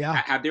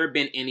 Yeah. Have there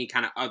been any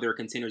kind of other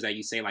contenders that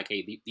you say like,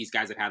 hey, these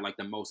guys have had like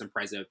the most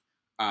impressive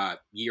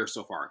year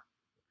so far?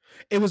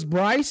 It was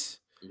Bryce.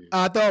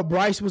 I thought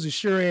Bryce was a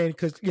sure end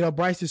because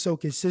Bryce is so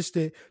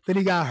consistent. Then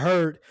he got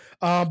hurt,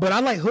 but I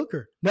like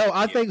Hooker.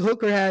 I think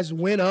Hooker has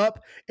went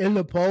up in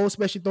the poll,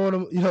 especially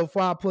throwing him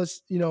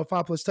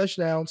 5+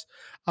 touchdowns.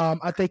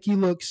 I think he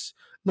looks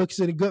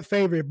in a good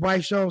favor. If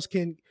Bryce Jones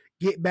can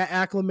get back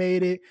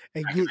acclimated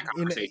and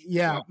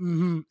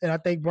and I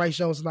think Bryce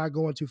Jones is not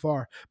going too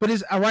far. But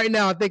it's right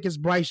now, I think it's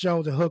Bryce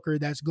Jones and Hooker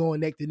that's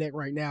going neck to neck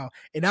right now.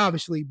 And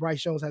obviously,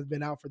 Bryce Jones has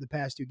been out for the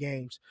past 2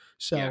 games,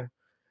 so.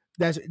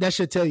 That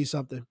should tell you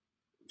something.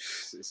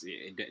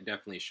 It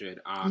definitely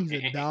should. He's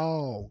a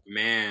dog,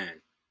 man.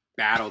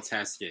 Battle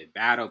tested,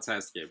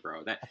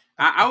 bro. That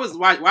I was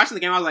watching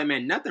the game. I was like,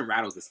 man, nothing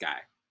rattles this guy.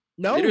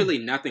 No, literally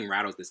nothing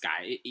rattles this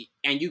guy.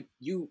 And you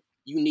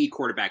need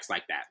quarterbacks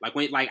like that.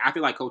 Like I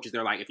feel like coaches,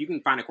 they're like, if you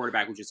can find a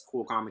quarterback who's just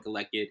cool, calm, and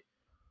collected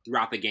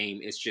throughout the game,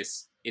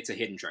 it's a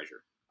hidden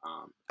treasure.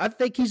 I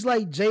think he's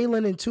like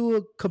Jalen and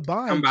Tua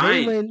combined.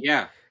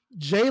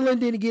 Jalen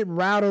didn't get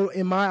rattled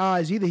in my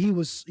eyes either. He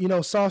was,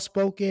 soft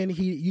spoken.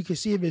 You can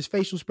see in his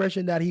facial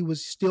expression that he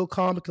was still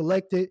calm and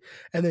collected.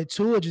 And then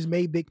Tua just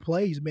made big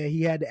plays, man.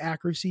 He had the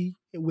accuracy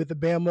with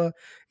Alabama.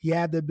 He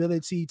had the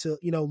ability to,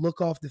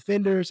 look off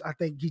defenders. I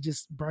think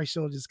Bryce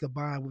Young just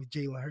combined with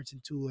Jalen Hurts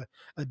and Tua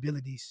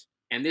abilities.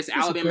 And this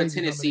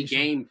Alabama-Tennessee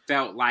game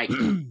felt like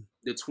the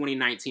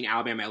 2019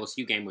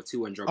 Alabama-LSU game with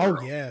Tua and Joe Burrow.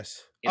 Oh,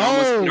 yes. It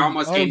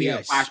almost gave me a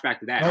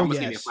flashback to that. Gave me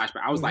a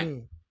flashback. I was like,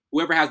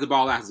 whoever has the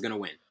ball last is going to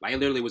win. Like, it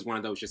literally was one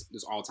of those just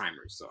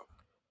all-timers. So,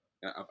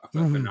 a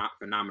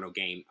phenomenal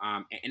game.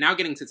 And now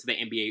getting to the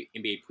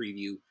NBA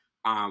preview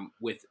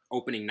with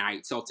opening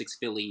night, Celtics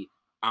Philly.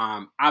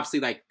 Obviously,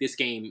 like this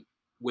game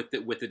with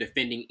the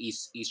defending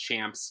East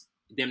champs,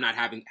 them not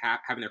having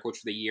their coach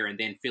for the year, and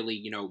then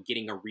Philly,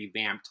 getting a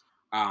revamped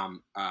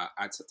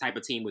type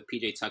of team with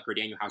PJ Tucker,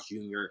 Daniel House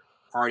Jr.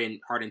 Harden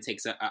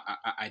takes a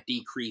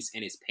decrease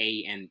in his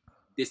pay, and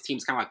this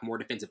team's kind of like more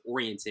defensive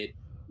oriented.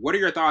 What are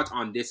your thoughts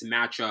on this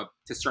matchup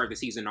to start the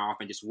season off,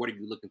 and just what are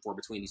you looking for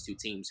between these two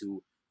teams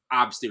who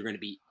obviously are going to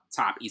be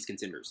top East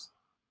contenders?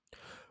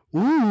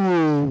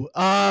 Ooh,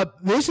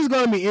 this is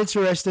going to be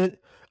interesting.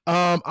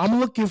 I'm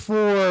looking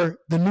for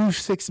the new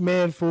 6th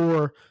man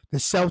for the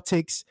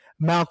Celtics,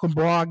 Malcolm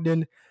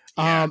Brogdon.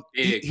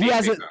 He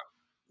hasn't.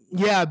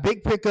 Yeah,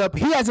 big pickup.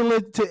 He hasn't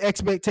lived to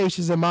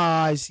expectations in my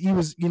eyes. He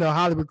was,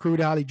 highly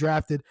recruited, highly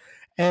drafted,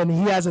 and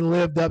he hasn't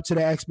lived up to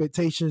the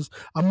expectations.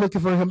 I'm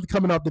looking for him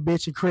coming off the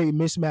bench and create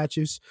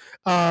mismatches.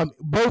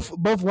 Both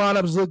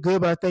lineups look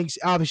good, but I think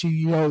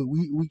obviously, I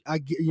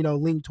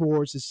lean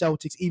towards the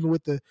Celtics, even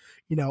with the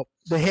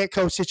head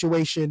coach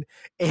situation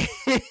and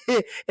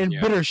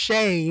bitter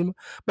shame.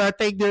 But I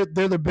think they're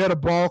the better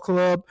ball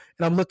club,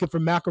 and I'm looking for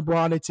Malcolm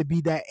Brogdon to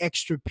be that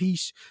extra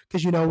piece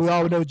because we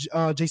all know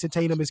Jason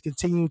Tatum is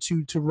continuing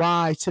to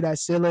rise to that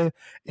ceiling,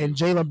 and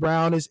Jaylen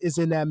Brown is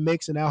in that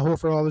mix, and Al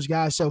Horford, all those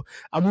guys. So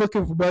I'm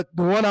looking for, but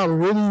the one I'm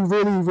really,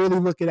 really, really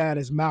looking at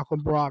is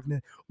Malcolm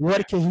Brogdon.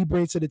 What can he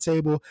bring to the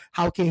table?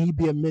 How can he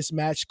be a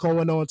mismatch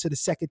going on to the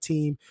second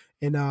team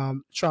and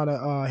trying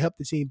to help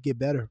the team get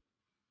better?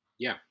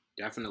 Yeah.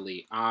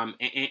 Definitely.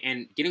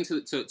 And getting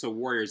to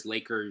Warriors,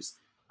 Lakers,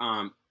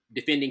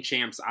 defending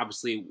champs,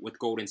 obviously with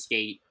Golden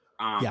State.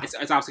 It's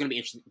obviously going to be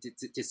interesting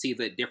to see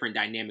the different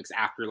dynamics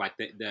after like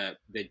the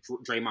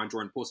Draymond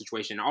Jordan Poole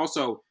situation.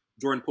 Also,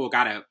 Jordan Poole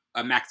got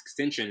a max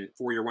extension,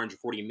 4-year,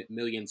 $140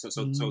 million. So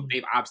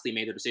they've obviously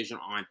made their decision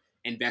on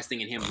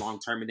investing in him long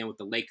term. And then with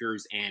the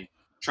Lakers and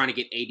trying to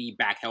get AD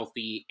back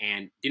healthy,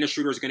 and Dennis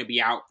Schroeder is going to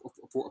be out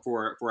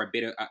for a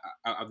bit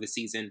of the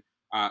season,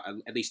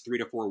 at least 3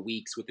 to 4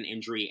 weeks with an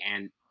injury.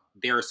 And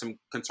there are some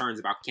concerns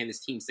about, can this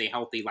team stay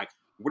healthy? Like,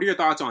 what are your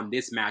thoughts on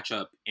this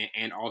matchup,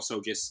 and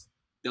also just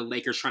the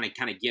Lakers trying to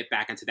kind of get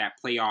back into that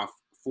playoff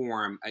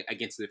form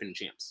against the defending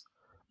champs?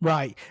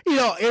 Right.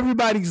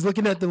 Everybody's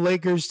looking at the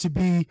Lakers to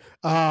be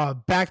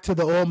back to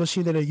the oil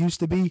machine that it used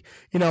to be.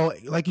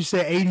 Like you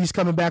said, AD's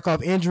coming back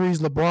off injuries.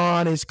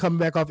 LeBron is coming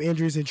back off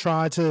injuries and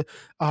trying to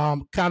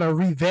kind of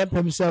revamp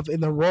himself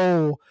in the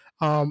role.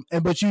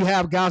 But you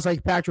have guys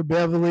like Patrick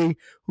Beverley,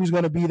 who's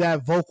going to be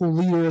that vocal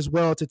leader as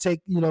well, to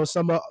take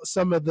some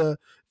of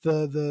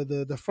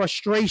the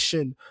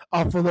frustration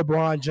off of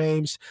LeBron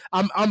James.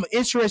 I'm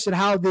interested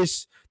how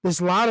this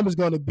lineup is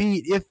going to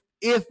be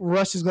if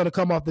Russ is going to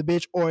come off the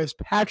bench or is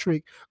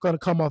Patrick going to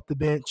come off the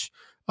bench.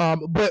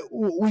 But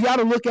we got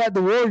to look at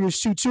the Warriors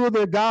too. Two of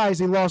their guys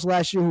they lost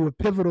last year who were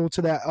pivotal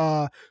to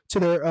that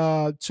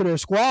to their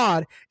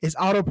squad is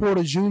Otto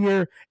Porter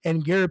Jr.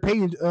 and Gary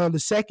Payton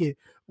II.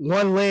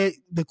 One led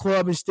the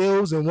club in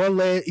steals, and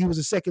he was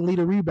a second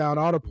leader rebound.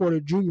 Otto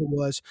Porter Jr.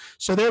 was.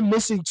 So they're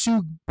missing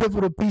two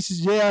pivotal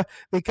pieces. Yeah,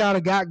 they kind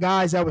of got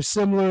guys that were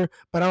similar,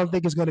 but I don't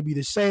think it's going to be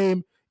the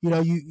same.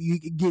 You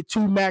get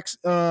 2 max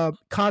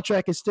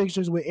contract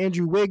extensions with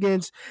Andrew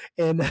Wiggins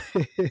and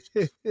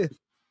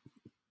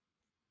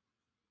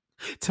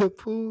to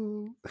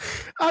Poole.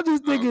 I'm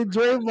just thinking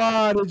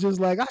Draymond is just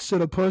like, I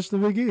should have punched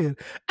him again.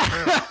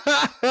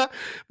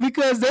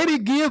 Because they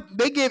gave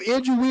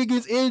Andrew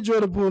Wiggins and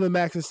Jordan Poole the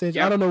max extension.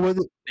 Yep. I don't know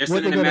whether they're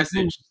sending a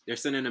message. They're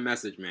sending a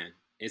message, man.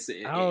 I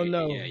don't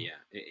know. Yeah.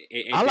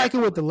 I like it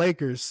with the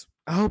Lakers.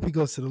 I hope he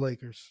goes to the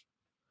Lakers.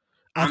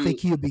 I think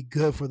he'll be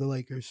good for the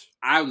Lakers.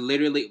 I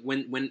literally,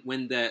 when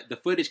the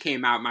footage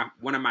came out,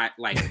 one of my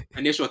like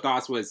initial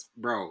thoughts was,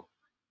 bro,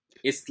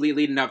 it's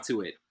leading up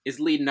to it.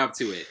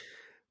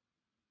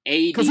 AD,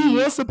 because he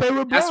wants to play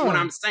with LeBron. That's what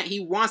I'm saying.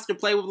 He wants to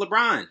play with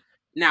LeBron.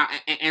 Now,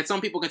 and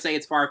some people can say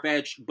it's far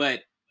fetched,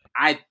 but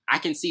I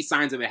can see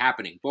signs of it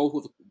happening. Both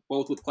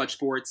with Clutch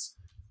Sports.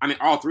 I mean,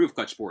 all 3 of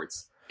Clutch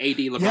Sports. AD,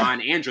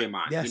 LeBron, and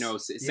Draymond.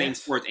 Yes. Same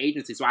sports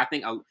agency. So I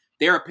think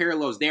there are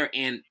parallels there,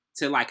 and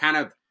to like kind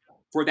of.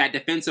 For that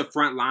defensive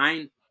front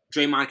line,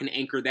 Draymond can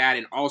anchor that,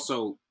 and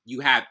also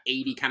you have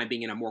AD kind of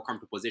being in a more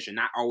comfortable position,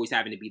 not always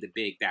having to be the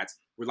big that's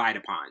relied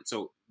upon.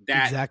 So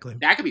that could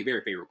be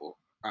very favorable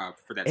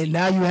for that. And team.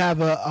 Now you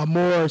have a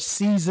more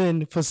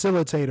seasoned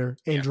facilitator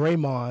in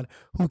Draymond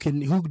who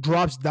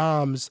drops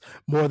dimes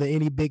more than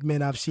any big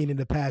man I've seen in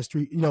the past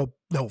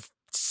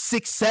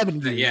 6, 7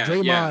 years.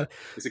 Draymond,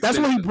 that's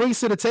what he brings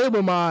to the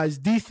table, Miles.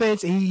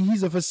 Defense, and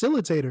he's a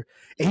facilitator.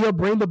 And he'll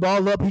bring the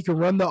ball up. He can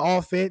run the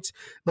offense.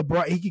 He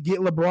could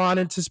get LeBron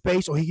into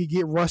space, or he could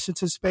get Russ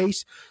into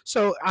space.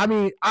 So, I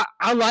mean,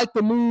 I like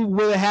the move.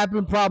 Will it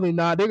happen? Probably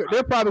not.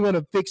 They're probably going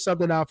to fix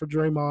something out for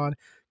Draymond.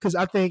 Because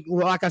I think,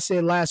 like I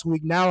said last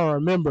week, now I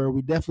remember,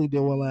 we definitely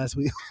did one last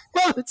week.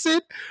 That's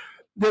it.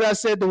 Then I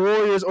said the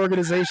Warriors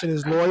organization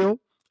is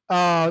loyal.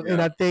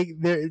 And I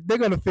think they're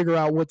going to figure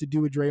out what to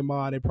do with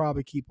Draymond and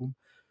probably keep him.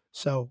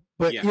 So,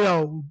 but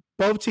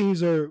both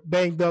teams are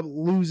banged up,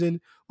 losing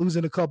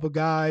a couple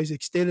guys,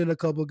 extending a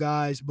couple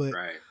guys. But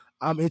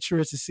I'm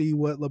interested to see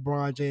what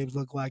LeBron James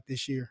look like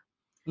this year.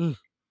 And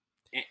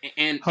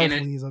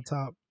hopefully he's on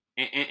top.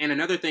 And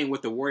another thing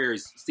with the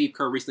Warriors, Steve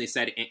Kerr recently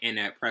said in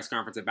a press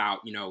conference about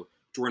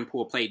Jordan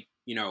Poole played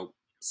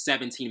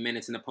 17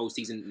 minutes in the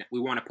postseason. We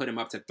want to put him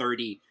up to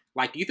 30.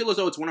 Like, do you feel as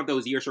though it's one of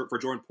those years for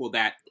Jordan Poole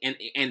that,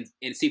 and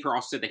Steve Kerr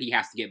also said that he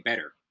has to get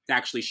better to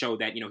actually show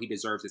that, he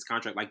deserves his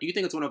contract. Like, do you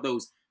think it's one of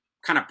those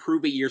kind of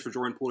prove it years for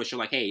Jordan Poole to show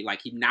like, hey, like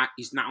he's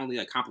not only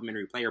a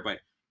complimentary player, but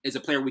is a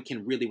player we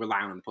can really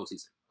rely on in the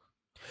postseason?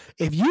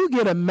 If you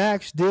get a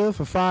max deal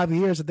for 5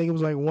 years, I think it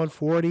was like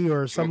 140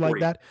 or something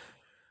like that.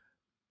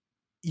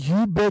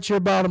 You bet your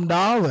bottom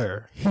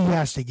dollar he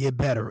has to get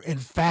better and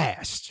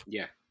fast.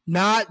 Yeah.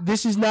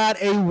 This is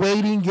not a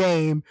waiting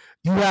game.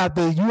 You have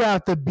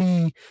to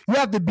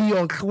be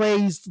on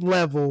Clay's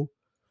level.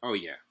 Oh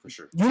yeah, for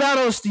sure. You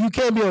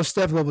can't be on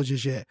Steph level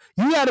just yet.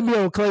 You got to be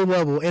on Clay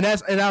level, and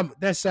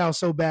that sounds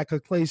so bad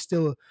because Clay's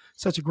still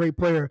such a great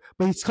player,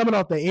 but he's coming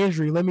off the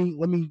injury. Let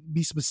me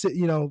be specific.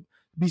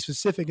 Be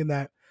specific in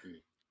that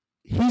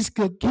he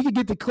could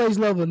get to Clay's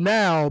level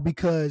now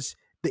because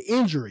the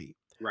injury.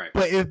 Right.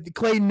 But if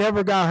Clay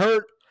never got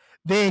hurt,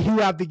 then he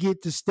would have to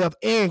get to Steph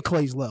and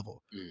Clay's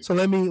level. So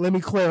let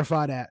me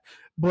clarify that.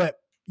 But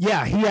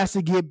yeah, he has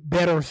to get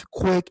better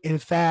quick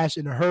and fast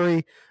in a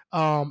hurry.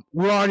 I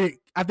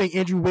think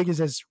Andrew Wiggins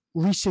has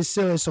reached his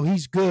ceiling, so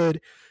he's good.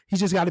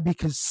 He's just got to be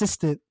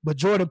consistent. But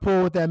Jordan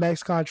Poole with that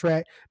max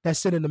contract, that's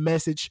sending the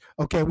message,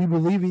 okay, we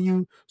believe in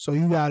you, so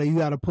you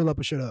gotta pull up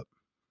and shut up.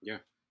 Yeah,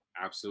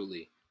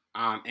 absolutely.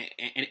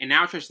 And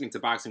now transitioning to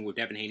boxing with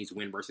Devin Haney's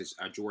win versus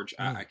George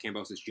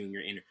Kambosos Jr.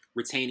 and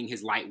retaining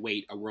his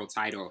lightweight world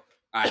title.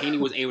 Haney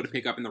was able to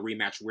pick up in the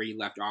rematch where he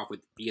left off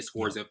via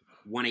scores of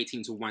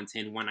 118 to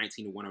 110,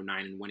 119 to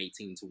 109, and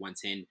 118 to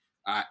 110.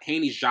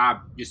 Haney's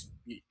jab,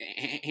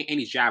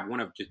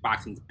 one of just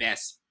boxing's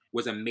best,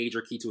 was a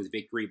major key to his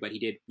victory, but he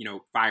did,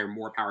 fire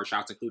more power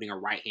shots, including a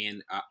right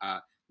hand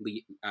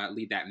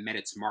lead that met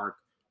its mark.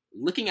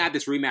 Looking at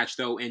this rematch,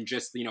 though, and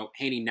just,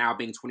 Haney now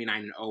being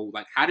 29-0,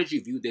 like, how did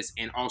you view this?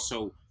 And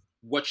also,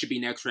 what should be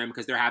next for him?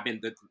 Because there have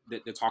been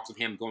the talks of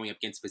him going up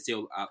against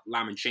Vasil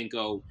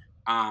Lomachenko,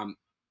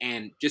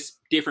 and just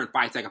different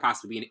fights that could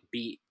possibly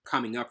be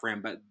coming up for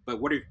him. But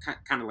what are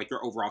kind of like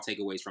your overall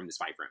takeaways from this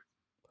fight for him?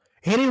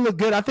 Haney looked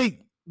good. I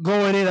think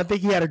going in, I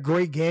think he had a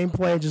great game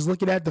plan. Just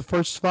looking at the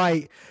first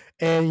fight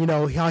and,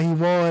 how he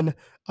won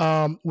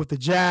with the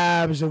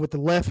jabs and with the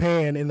left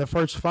hand in the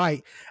first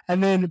fight.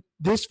 And then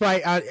this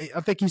fight, I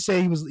think he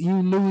said he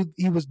knew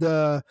he was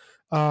the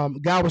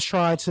guy was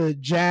trying to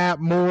jab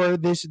more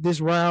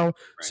this round.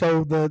 Right.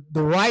 So the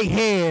right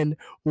hand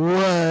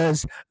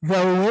was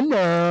the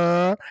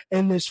winner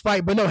in this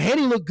fight. But no,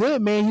 Haney looked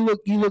good, man.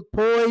 He looked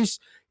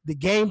poised. The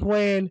game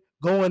plan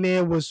going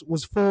in was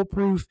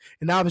foolproof,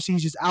 and obviously he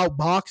just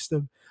outboxed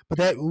him. But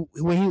that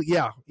when he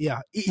got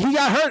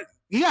hurt.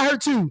 He got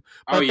hurt too.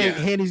 But I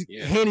think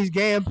Haney's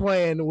game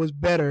plan was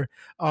better.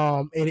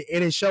 And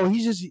it showed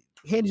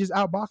Haney just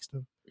outboxed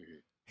him. Mm-hmm.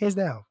 Hands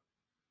down.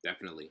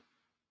 Definitely.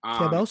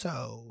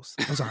 Kambosos.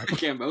 I'm sorry.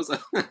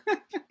 Kambosos.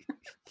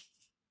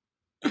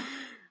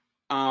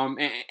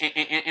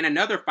 And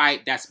another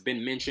fight that's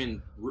been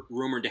mentioned,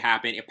 rumored to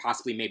happen, it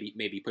possibly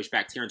maybe pushed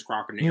back, Terrence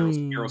Crawford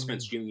and Errol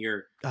Spence Jr.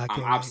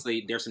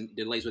 Obviously, there's some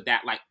delays with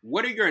that. Like,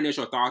 what are your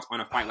initial thoughts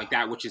on a fight like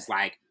that? Which is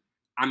like,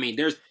 I mean,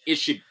 it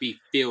should be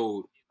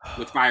filled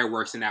with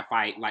fireworks in that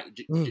fight. Like,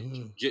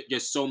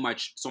 just so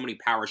many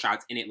power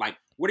shots in it. Like,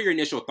 what are your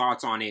initial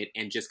thoughts on it,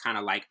 and just kind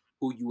of like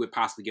who you would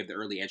possibly give the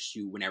early edge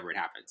to whenever it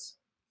happens?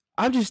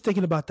 I'm just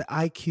thinking about the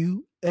IQ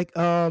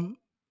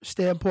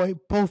standpoint.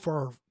 Both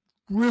are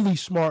really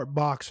smart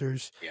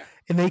boxers,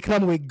 and they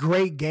come with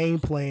great game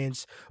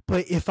plans.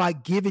 But if I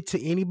give it to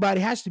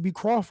anybody, it has to be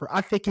Crawford. I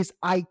think his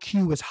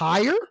IQ is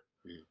higher,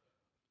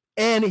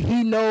 and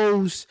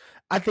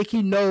I think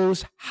he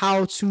knows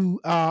how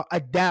to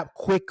adapt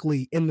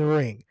quickly in the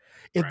ring.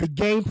 If the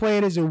game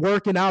plan isn't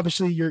working,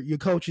 obviously your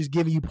coach is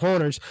giving you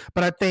pointers.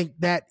 But I think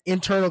that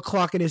internal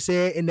clock in his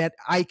head and that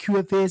IQ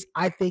of his,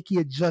 I think he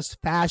adjusts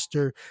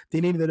faster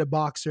than any other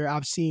boxer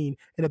I've seen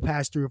in the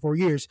past 3 or 4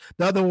 years.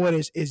 The other one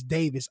is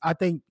Davis. I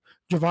think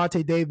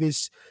Gervonta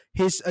Davis,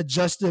 his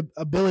adjusted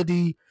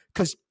ability,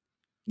 because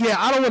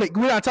I don't want to.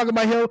 We're not talking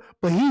about him,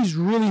 but his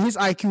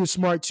IQ is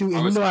smart too, and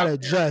he knows how to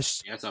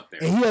adjust. Yeah, it's up there.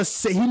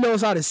 And he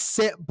knows how to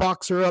set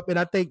boxer up, and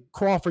I think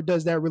Crawford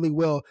does that really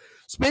well.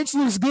 Spence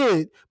looks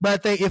good, but I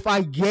think if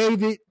I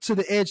gave it to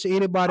the edge to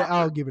anybody,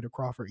 I'll give it to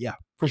Crawford. Yeah,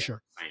 for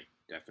sure. Same,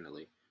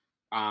 definitely.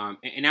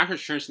 And after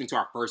transitioning to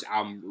our first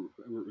album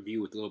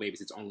review with Lil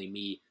Baby's It's Only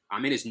Me,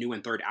 in his new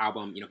and third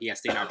album, he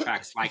has standout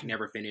tracks like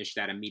Never Finish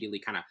that immediately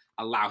kind of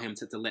allow him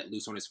to let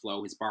loose on his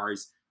flow, his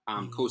bars,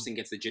 coasting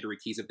against the jittery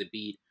keys of the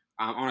beat.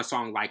 On a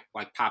song like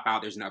Pop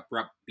Out, there's an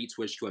abrupt beat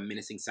switch to a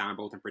menacing sound,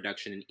 both in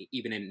production and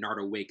even in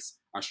Nardo Wick's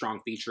a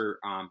strong feature.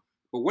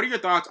 But what are your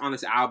thoughts on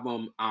this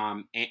album?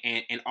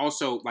 And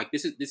also, like,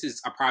 this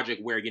is a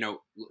project where,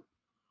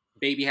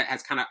 Baby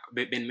has kind of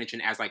been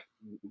mentioned as like,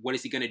 what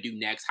is he going to do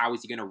next? How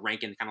is he going to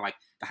rank in kind of like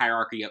the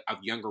hierarchy of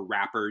younger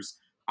rappers?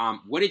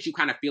 What did you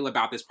kind of feel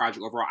about this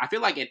project overall? I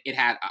feel like it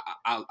had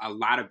a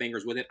lot of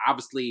bangers with it.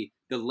 Obviously,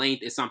 the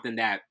length is something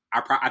that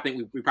I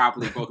think we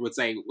probably both would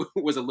say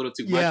was a little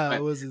too much. Yeah,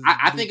 but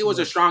I think it was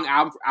a strong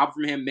album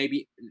from him.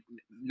 Maybe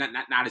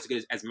not as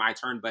good as My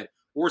Turn, but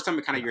what were some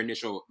of kind of your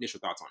initial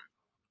thoughts on it?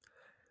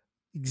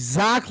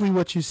 Exactly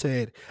what you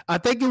said. I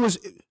think it was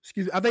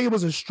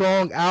a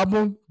strong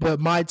album, but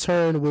My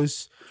Turn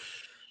was.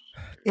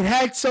 It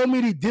had so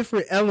many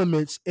different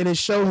elements, and it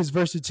showed his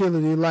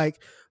versatility. Like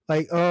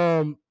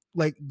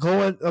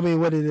going. I mean,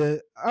 what is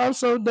it? I'm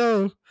so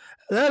dumb.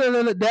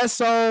 That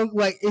song,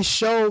 like, it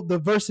showed the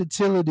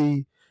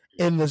versatility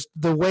and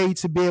the way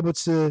to be able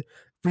to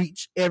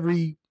reach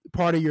every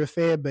part of your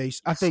fan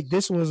base. I think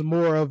this was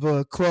more of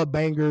a club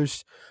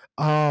bangers.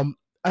 I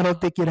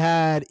don't think it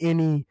had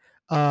any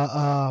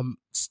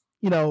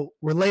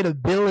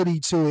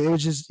relatability to it. It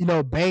was just,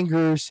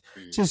 bangers,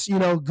 just,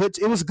 good.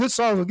 It was good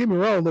songs. Don't get me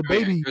wrong. The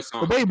Baby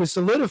was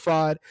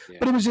solidified,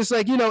 but it was just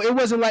like, it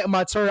wasn't like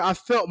My Turn. I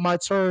felt My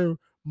Turn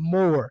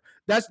more.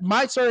 That's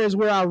My Turn is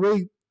where I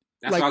really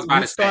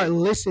start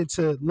listening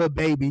to Lil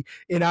Baby,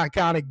 and I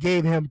kind of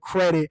gave him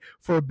credit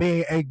for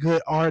being a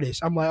good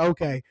artist. I'm like,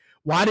 okay,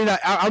 why did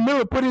I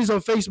remember putting this on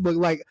Facebook,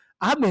 like,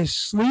 I've been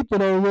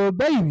sleeping on Lil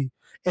Baby,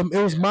 and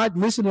it was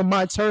listening to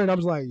My Turn. I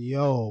was like,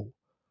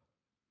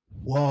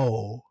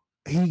 whoa,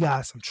 he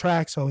got some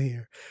tracks on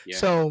here. Yeah.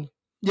 So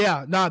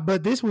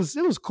but it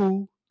was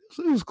cool.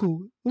 It was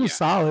cool. It was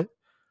solid.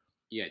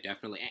 Yeah,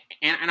 definitely.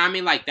 And I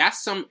mean, like,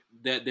 that's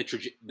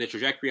the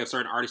trajectory of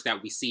certain artists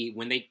that we see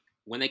when they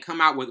when they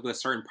come out with a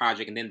certain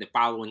project and then the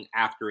following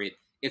after it,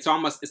 it's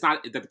not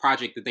that the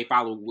project that they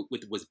follow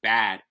with was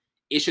bad.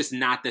 It's just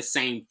not the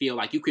same feel.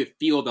 Like, you could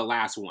feel the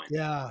last one.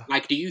 Yeah.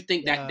 Like, do you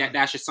think Yeah. that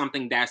that's just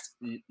something that's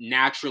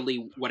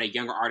naturally what a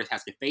younger artist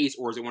has to face,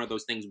 or is it one of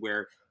those things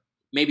where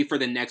maybe for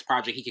the next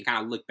project he can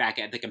kind of look back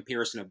at the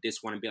comparison of this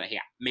one and be like, hey,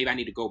 maybe I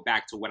need to go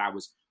back to what I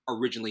was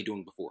originally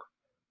doing before?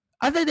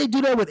 I think they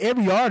do that with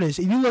every artist.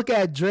 If you look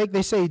at Drake,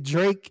 they say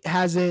Drake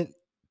hasn't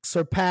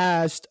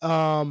surpassed Take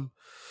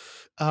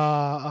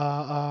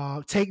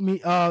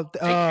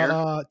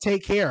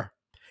Care.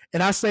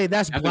 And I say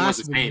that's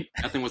blasphemy.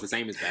 Nothing was the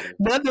same as better.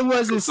 Nothing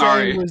was the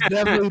same. It was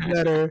definitely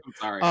better. I'm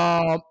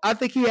sorry. I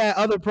think he had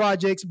other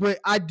projects, but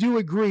I do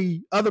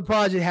agree other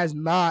project has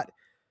not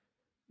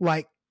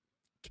like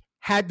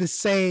had the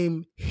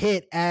same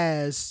hit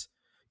as,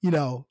 you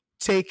know,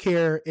 Take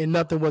Care and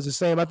Nothing Was the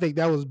Same. I think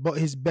that was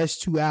his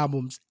best 2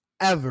 albums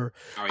ever.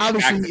 Oh, yeah,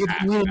 obviously,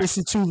 If We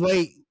Listen Too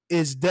Late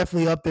is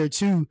definitely up there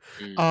too.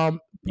 But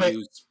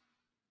Views.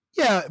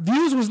 Yeah,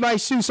 Views was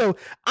nice too. So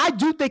I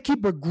do think he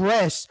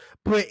progressed,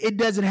 but it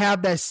doesn't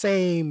have that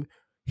same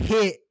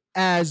hit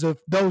as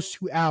of those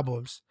 2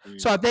 albums.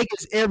 So I think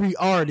it's every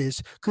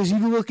artist. Because if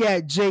you look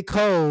at J.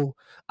 Cole,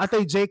 I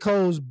think J.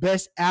 Cole's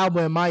best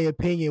album, in my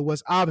opinion,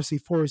 was obviously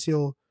Forest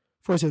Hill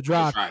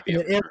Drive.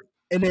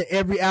 And then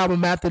every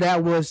album after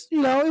that was,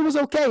 you know, it was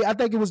okay. I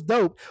think it was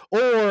dope.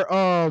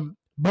 Or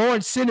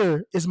Born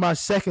Sinner is my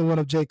second one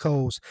of J.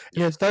 Cole's.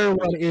 And the third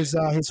one is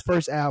his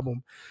first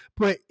album.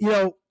 But, you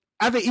know,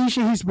 I think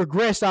he's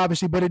progressed,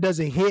 obviously, but it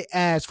doesn't hit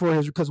as for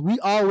his, because we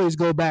always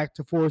go back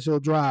to Forest Hill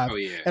Drive. Oh,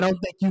 yeah. And I don't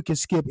think you can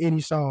skip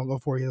any song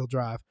of Forest Hill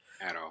Drive.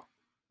 At all.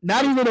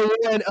 Not even the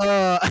one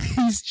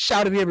he's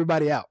shouting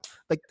everybody out.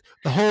 Like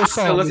the whole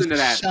song. I still listen to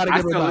that.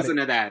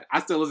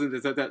 I still listen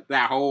to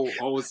that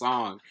whole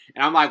song.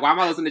 And I'm like, why am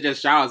I listening to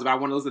just shouts? But I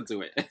want to listen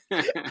to it.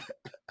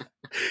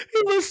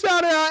 He was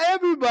shouting out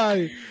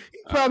everybody. He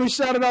probably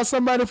shouted out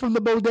somebody from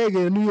the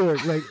bodega in New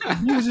York. Like,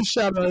 he was just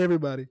shouting out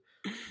everybody.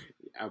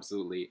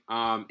 Absolutely.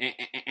 And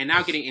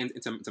now getting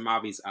into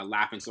Mavi's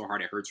Laughing So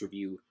Hard It Hurts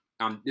review.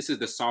 This is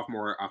the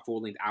sophomore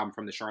full-length album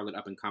from the Charlotte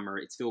up-and-comer.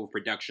 It's filled with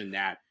production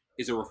that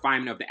is a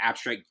refinement of the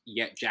abstract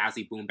yet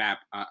jazzy boom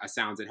bap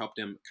sounds that helped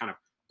him kind of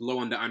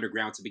blow in the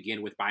underground to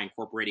begin with by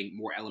incorporating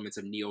more elements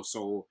of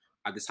neo-soul.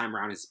 This time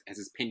around as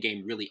his pen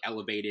game really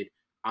elevated.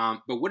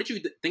 But what did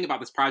you think about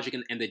this project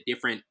and the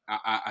different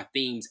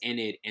themes in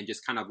it, and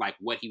just kind of like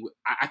what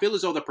I feel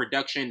as though the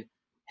production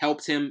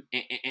helped him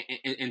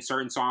in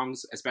certain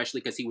songs,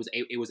 especially because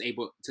it was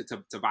able to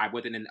vibe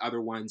with it. And in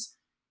other ones,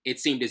 it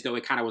seemed as though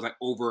it kind of was like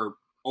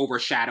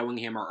overshadowing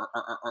him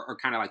or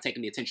kind of like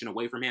taking the attention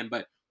away from him.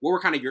 But what were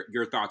kind of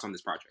your thoughts on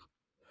this project?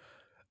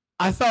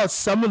 I thought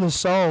some of the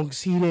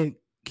songs he didn't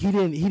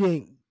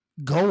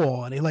go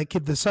on. Like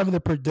some of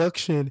the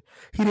production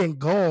he didn't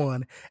go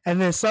on, and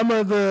then some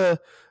of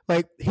the,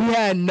 like, he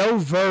had no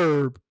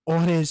verb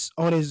on his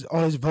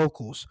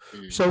vocals.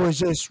 So it's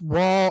just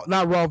not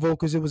raw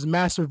vocals, it was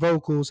master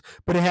vocals,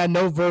 but it had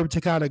no verb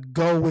to kind of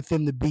go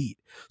within the beat.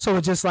 So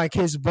it's just like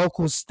his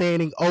vocals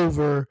standing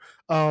over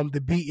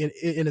the beat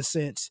in a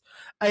sense.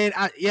 And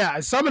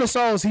some of the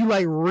songs he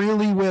like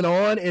really went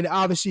on, and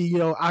obviously, you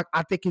know,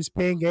 I think his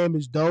pen game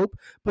is dope,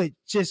 but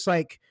just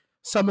like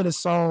some of the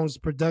songs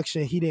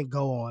production he didn't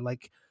go on.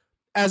 Like,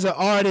 as an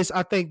artist,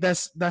 I think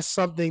that's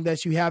something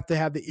that you have to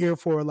have the ear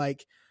for.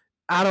 Like,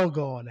 I don't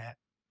go on that.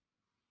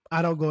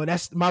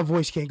 That's my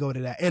voice can't go to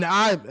that. And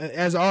I,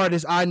 as an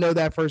artist, I know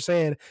that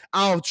firsthand.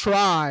 I'll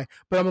try,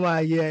 but I'm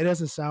like, yeah, it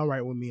doesn't sound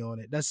right with me on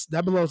it.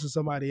 That belongs to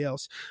somebody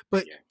else.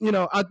 But you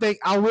know, I think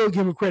I will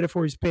give him credit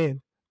for his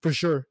pen for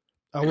sure.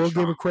 I will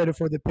give him credit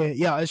for the pen.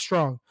 Yeah, it's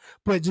strong.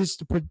 But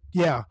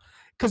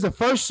because the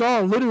first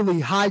song,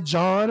 literally, Hi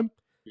John,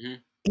 he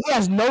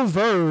has no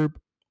verb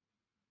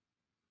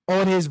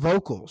on his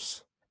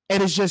vocals,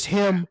 and it's just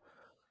him.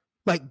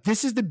 Like,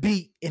 this is the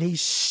beat, and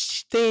he's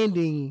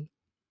standing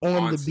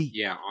on the beat.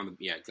 Yeah,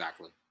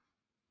 exactly.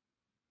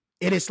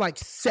 And it's like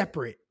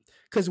separate,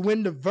 because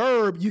when the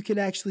verb, you can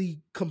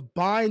actually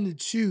combine the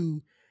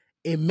two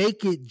and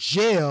make it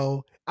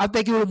gel. I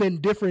think it would have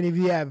been different if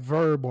you had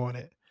verb on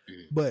it,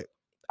 but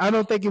I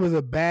don't think it was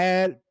a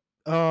bad.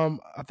 I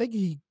think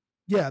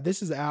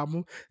this is the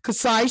album.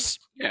 Concise.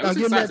 Yeah, I'll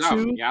give him that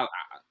too. Yeah,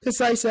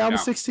 Concise album,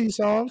 16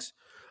 songs.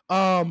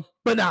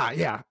 But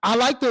I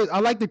like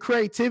the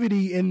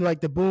creativity in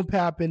like the boom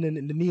bap and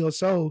the neo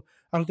soul.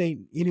 I don't think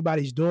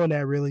anybody's doing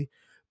that really,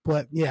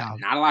 but yeah,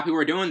 not a lot of people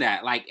are doing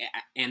that. Like,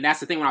 and that's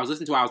the thing. When I was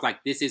listening to it, I was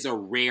like, this is a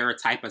rare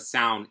type of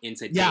sound in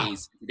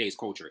today's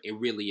culture. It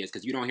really is,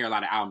 because you don't hear a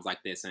lot of albums like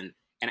this, and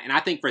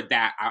I think for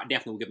that, I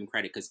definitely will give them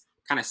credit, because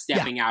kind of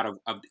stepping out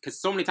of because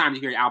so many times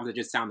you hear albums that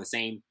just sound the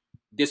same.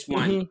 This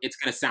one, it's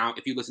gonna sound,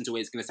 if you listen to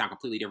it, it's gonna sound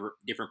completely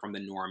different from the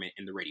norm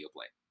in the radio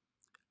play.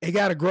 It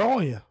got to grow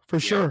on you for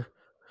sure.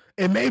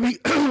 And maybe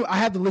I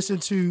have to listen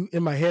to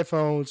in my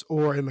headphones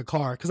or in the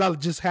car because I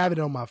just have it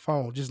on my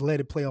phone. Just let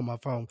it play on my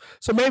phone.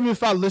 So maybe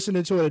if I listen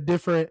to it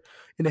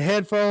in the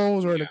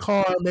headphones or in the Yeah.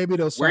 car, maybe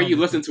it'll Where sound you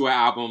listen different. to an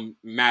album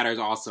matters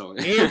also.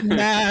 It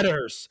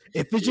matters.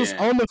 If it's just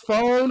Yeah. on the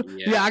phone,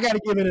 yeah, Yeah. I gotta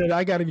give it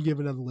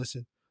another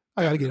listen.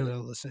 I gotta give it another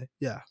listen.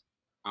 Yeah.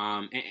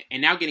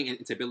 And now getting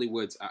into Billy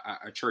Wood's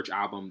a Church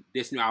album.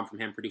 This new album from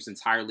him, produced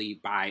entirely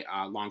by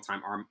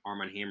longtime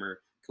Armand Hammer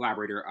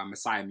collaborator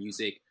Messiah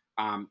Music,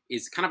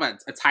 is kind of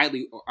a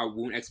tightly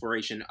wound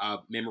exploration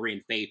of memory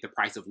and faith, the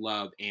price of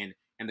love, and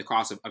the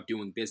cost of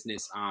doing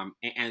business.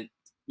 And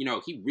you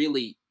know, he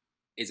really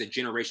is a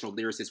generational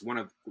lyricist, one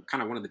of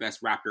the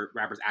best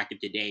rappers active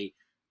today.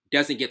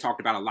 Doesn't get talked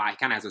about a lot. He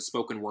kind of has a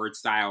spoken word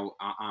style,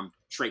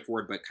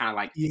 straightforward, but kind of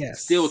like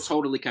still Yes.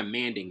 totally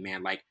commanding,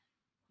 man. Like,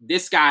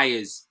 this guy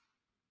is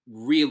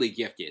really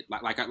gifted,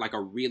 like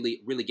a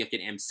really gifted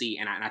MC,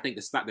 and I think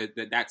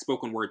that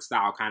spoken word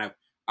style kind of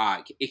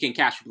it can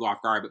catch people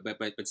off guard,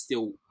 but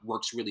still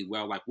works really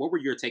well. Like, what were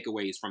your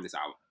takeaways from this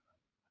album?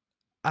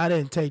 I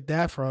didn't take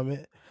that from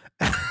it.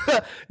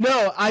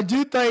 No, I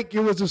do think it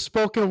was a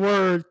spoken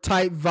word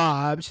type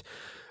vibes,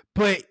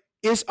 but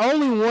it's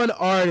only one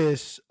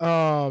artist.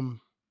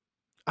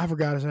 I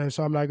forgot his name,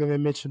 so I'm not going to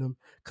mention him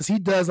because he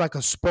does like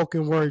a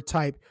spoken word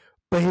type,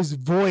 but his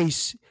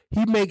voice,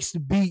 he makes the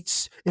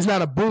beats. It's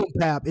not a boom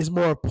bap; it's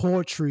more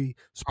poetry,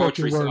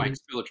 spoken Poetry, so word. like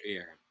spiritual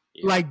air.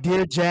 Yeah. Like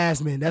Dear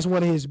Jasmine, that's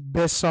one of his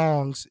best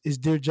songs. Is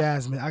Dear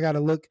Jasmine. I gotta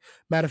look.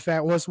 Matter of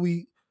fact, once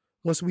we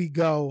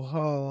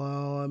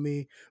go,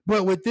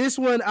 but with this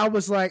one, I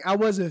was like, I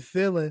wasn't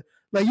feeling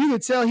like you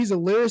could tell he's a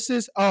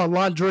lyricist. Oh,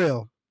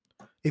 Londrell,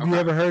 if you Okay.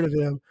 ever heard of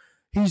him,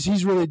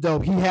 he's really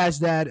dope. He has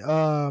that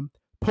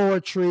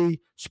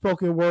poetry,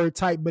 spoken word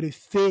type, but it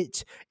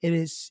fits and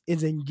it's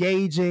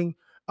engaging.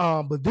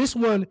 But this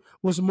one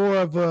was more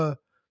of a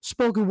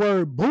spoken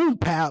word boom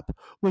pap,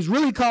 which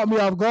really caught me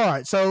off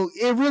guard. So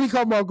it really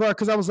caught me off guard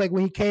because I was like,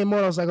 when he came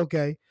on, I was like,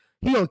 okay,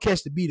 he gonna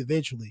catch the beat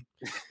eventually,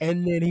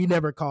 and then he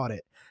never caught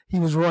it. He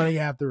was running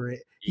after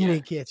it. He Yeah.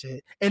 didn't catch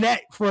it, and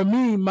that for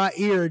me, my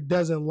ear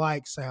doesn't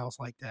like sounds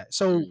like that.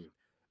 So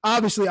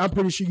obviously, I'm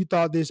pretty sure you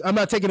thought this. I'm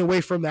not taking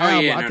away from the Oh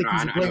album. yeah, I no, think he's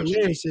a I know great what you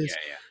mean. lyricist, Yeah,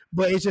 yeah.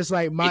 but it's just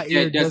like my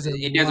ear It doesn't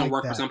like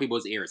work for that. some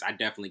people's ears. I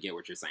definitely get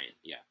what you're saying.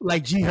 Yeah.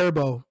 Like G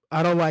Herbo,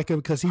 I don't like him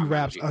because he I'm not a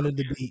raps G under Herbo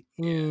the fan. beat.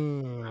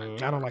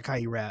 Yeah. I don't like how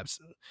he raps.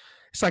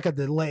 It's like a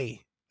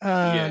delay.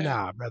 Yeah.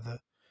 Nah, brother.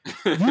 You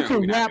We're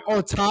can not rap doing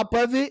on top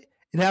of it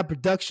and have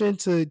production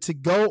to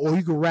go, or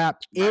you can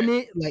rap it. Right. in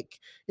it, like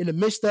in the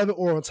midst of it,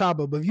 or on top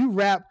of it. But if you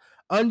rap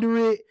under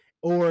it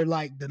or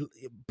like the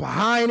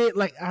behind it,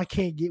 like I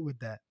can't get with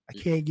that. I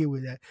can't get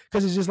with that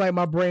because it's just like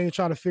my brain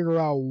trying to figure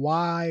out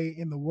why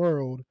in the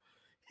world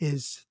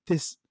is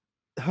this,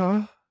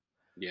 huh?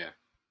 Yeah.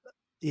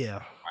 Yeah,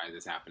 Why is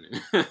this happening?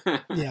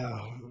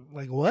 yeah.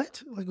 Like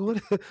what? Like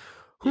what?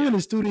 Who in Yeah.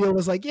 the studio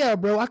was like, yeah,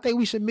 bro, I think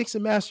we should mix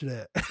and master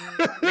Man,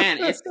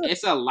 that.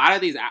 it's a lot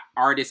of these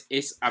artists.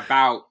 It's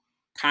about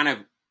kind of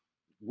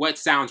what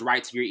sounds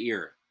right to your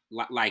ear,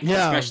 like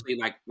Yeah. especially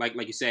like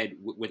you said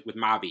with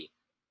Mavi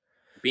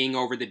being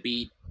over the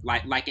beat.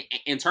 Like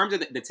in terms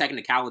of the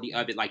technicality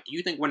of it, like, do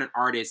you think when an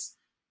artist,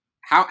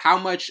 how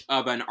much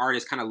of an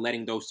artist kind of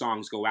letting those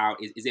songs go out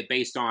is it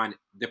based on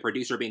the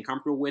producer being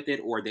comfortable with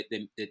it, or the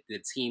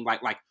team,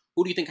 like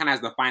who do you think kind of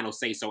has the final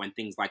say so and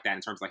things like that,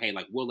 in terms of like, hey,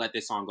 like, we'll let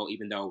this song go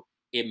even though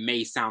it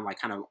may sound like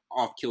kind of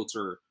off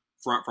kilter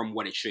from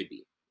what it should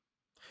be.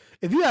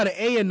 If you had an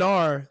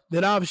A&R,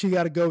 then obviously you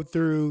got to go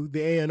through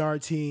the A&R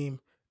team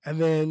and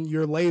then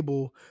your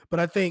label. But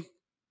I think,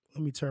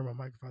 let me turn my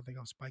microphone. I think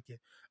I'm spiking.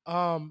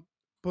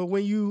 But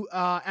when you,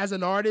 as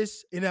an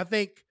artist, and I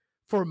think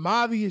for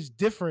Mavi is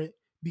different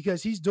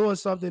because he's doing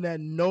something that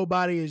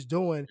nobody is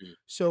doing. Mm.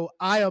 So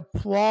I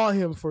applaud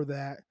him for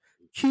that.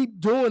 Keep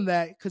doing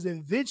that because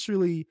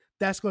eventually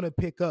that's going to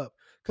pick up.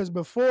 Because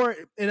before,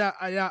 and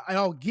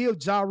I'll give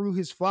Ja Rule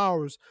his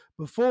flowers,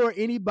 before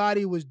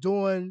anybody was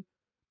doing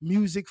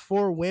music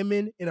for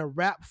women in a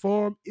rap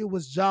form, it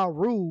was Ja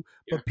Rule,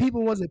 Yeah. but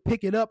people wasn't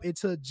picking up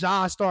until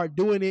Ja started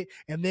doing it,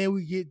 and then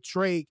we get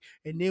Drake,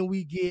 and then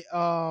we get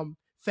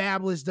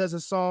Fabulous does a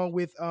song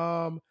with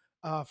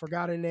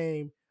forgot her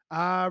name.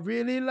 I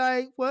really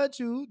like what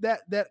you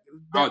that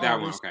Oh, that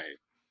one. artist. Okay.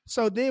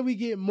 So then we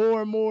get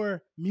more and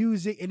more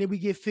music, and then we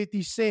get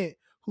 50 Cent,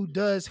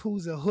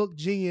 who's a hook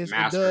genius and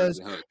Master of does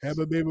the hooks. have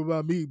a baby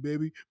about me,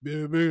 baby.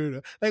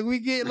 Like we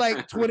get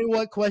like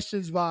 21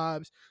 Questions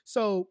vibes.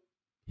 So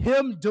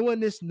him doing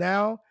this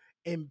now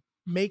and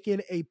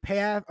making a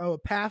path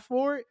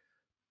for it,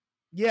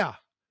 yeah,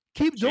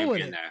 keep doing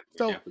Champion it. that.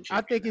 So Definitely I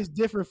think champion it's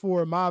different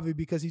for Mavi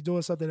because he's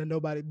doing something that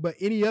nobody, but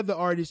any other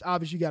artist,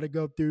 obviously you got to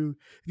go through.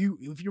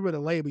 If you're with a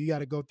label, you got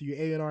to go through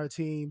your A&R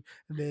team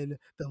and then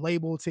the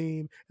label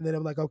team, and then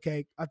I'm like,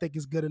 okay, I think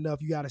it's good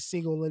enough. You got a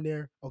single in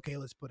there, okay,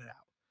 let's put it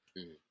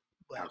out.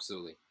 But,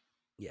 absolutely,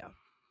 yeah,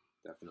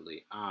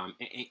 definitely.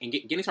 And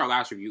getting to our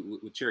last review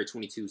with Cherry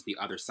 22's The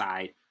Other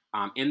Side.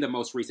 In the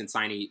most recent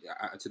signing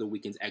to the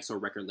Weeknd's EXO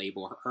record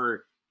label,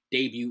 her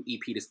debut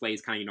EP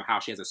displays kind of, how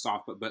she has a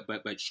soft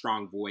but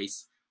strong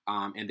voice.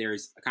 And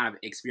there's a kind of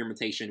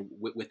experimentation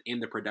within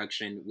the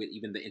production, with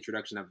even the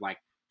introduction of like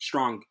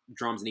strong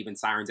drums and even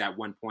sirens at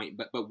one point.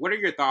 But what are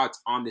your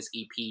thoughts on this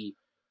EP?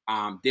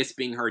 This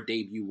being her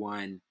debut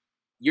one.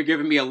 You're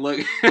giving me a look.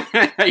 You're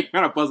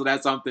kind of puzzled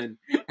at something.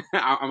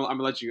 I'm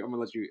gonna let you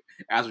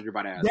ask what you're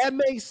about to ask. That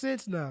makes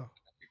sense now.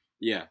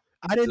 Yeah,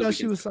 I didn't know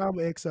she was signed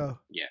with EXO.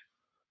 Yeah,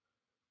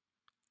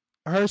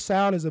 her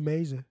sound is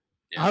amazing.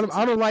 Yeah,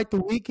 I don't like The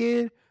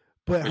Weeknd,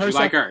 but her you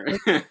like her.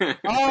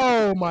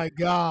 Oh my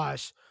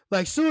gosh.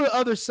 Like soon the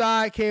other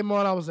side came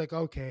on, I was like,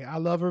 okay, I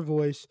love her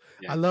voice.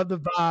 Yeah. I love the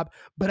vibe,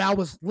 but I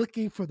was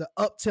looking for the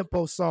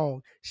up-tempo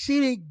song. She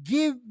didn't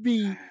give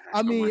me,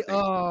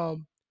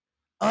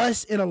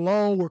 Us and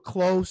Alone were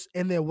close,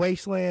 and then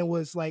Wasteland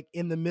was like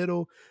in the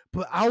middle.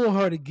 But I want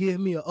her to give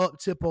me an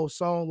up-tempo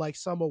song like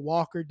Summer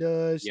Walker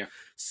does,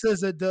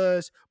 SZA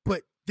does.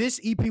 But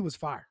this EP was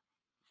fire.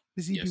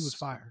 This EP was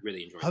fire.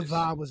 Really enjoyed her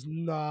vibe was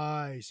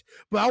nice.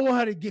 But I want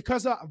her to get,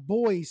 because her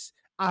voice,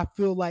 I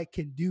feel like,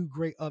 can do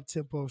great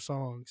up-tempo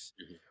songs.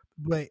 Mm-hmm.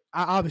 But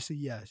obviously,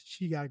 yes,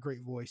 she got a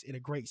great voice and a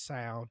great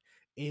sound,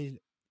 and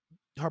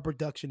her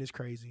production is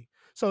crazy.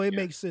 So it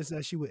makes sense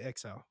that she would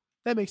EXO.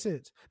 That makes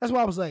sense. That's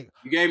why I was like,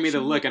 you gave me the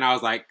look, and I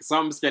was like,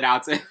 something stood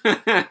out to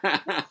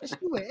she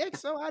went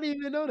EXO? I didn't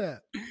even know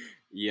that.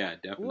 Yeah,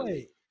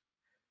 definitely.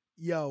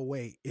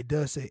 Wait. It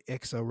does say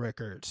EXO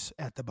Records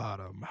at the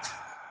bottom.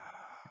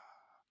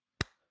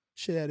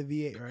 Shit out of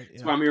V8, right?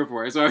 That's what I'm here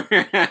for.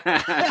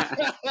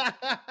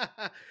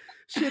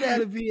 Shit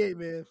out of V8,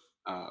 man.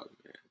 Oh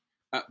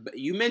man. But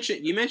you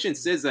mentioned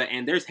SZA,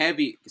 and there's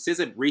heavy.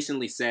 SZA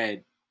recently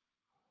said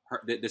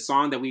the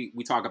song that we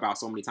talk about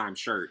so many times,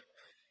 Shirt,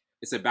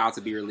 it's about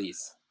to be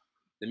released.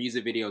 The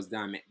music video is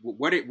done.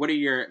 What are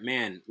your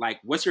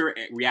what's your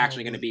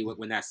reaction going to be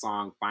when that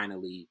song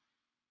finally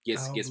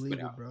gets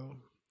put out? Bro.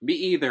 Me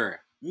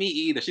either.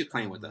 She's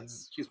playing with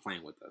us.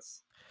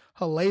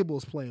 Her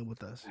label's playing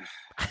with us.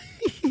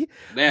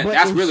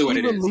 That's really what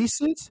it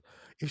is.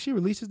 If she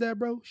releases that,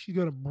 bro, she's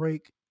gonna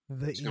break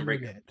the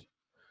internet.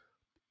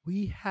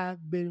 We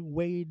have been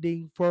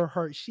waiting for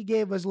her. She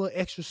gave us little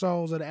extra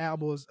songs on the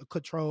album as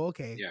Control.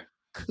 Okay,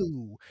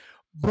 cool.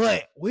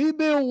 But we've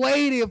been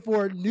waiting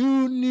for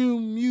new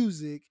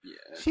music.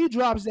 Yeah. She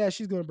drops that,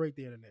 she's gonna break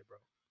the internet, bro.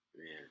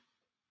 Man.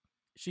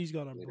 She's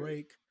gonna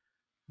break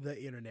the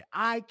internet.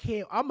 I'm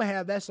gonna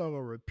have that song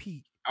on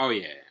repeat. Oh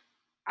yeah.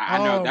 I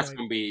know that's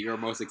going to be your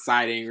most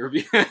exciting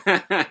review.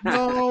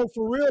 No,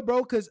 for real,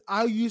 bro, because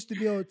I used to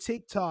be on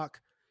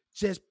TikTok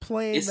just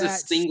playing It's a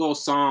single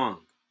song.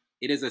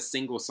 It is a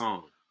single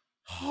song.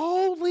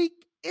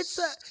 It's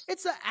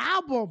an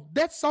album.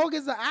 That song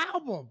is an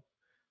album.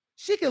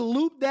 She can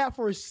loop that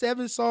for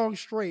 7 songs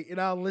straight, and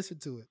I'll listen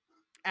to it.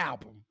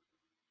 Album.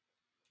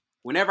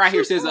 Whenever I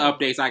hear SZA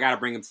updates, I got to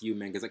bring them to you,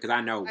 man, because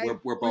I know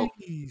we're both.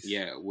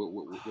 Yeah,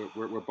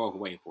 we're both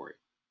waiting for it.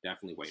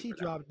 Definitely waiting for that.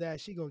 She dropped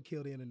that. She gonna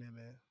kill the internet,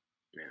 man.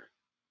 Yeah,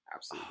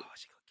 absolutely. Oh,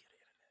 she gonna kill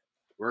the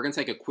internet. We're gonna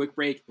take a quick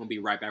break. We'll be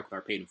right back with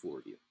our paid in full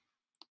review.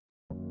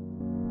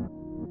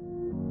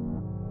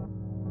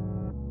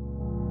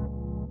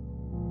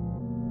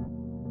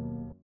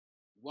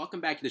 Welcome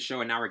back to the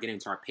show, and now we're getting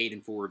into our paid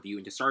in full review.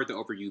 And to start the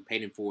overview,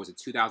 Paid in Full is a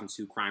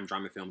 2002 crime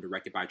drama film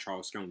directed by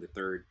Charles Stone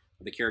III.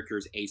 The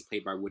characters Ace,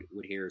 played by Wood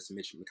Harris, and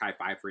Mekhi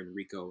Phifer and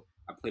Rico,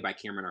 played by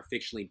Cameron, are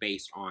fictionally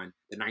based on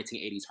the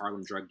 1980s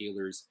Harlem drug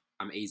dealers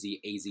AZ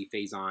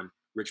Faison,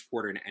 Rich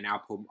Porter, and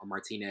Alpo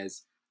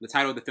Martinez. The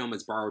title of the film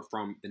is borrowed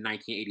from the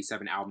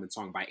 1987 album and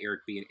song by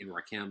Eric B. and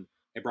Rakim.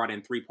 It brought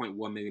in $3.1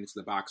 million to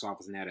the box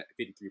office and had a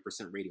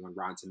 53% rating on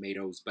Rotten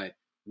Tomatoes. But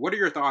what are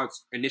your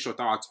initial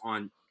thoughts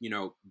on,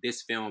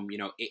 this film,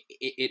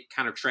 it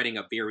kind of treading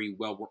a very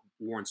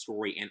well-worn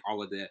story and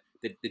all of the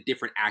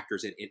different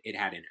actors it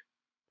had in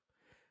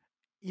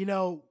it?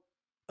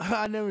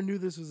 I never knew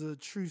this was a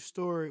true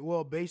story.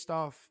 Well, based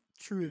off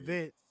true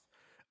events.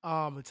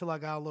 Until I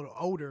got a little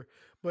older,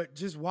 but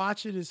just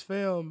watching this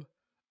film,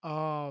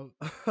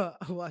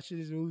 watching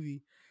this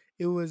movie,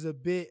 it was a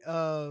bit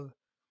of,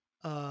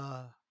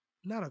 not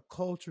a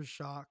culture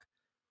shock,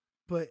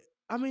 but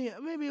I mean,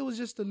 maybe it was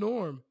just the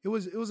norm. It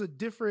was a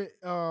different,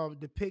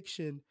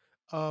 depiction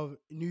of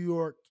New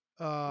York,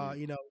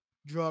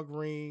 drug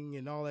ring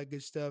and all that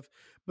good stuff,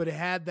 but it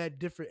had that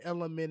different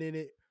element in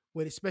it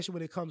especially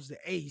when it comes to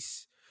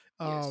Ace.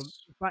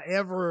 If I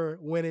ever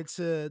went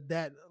into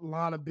that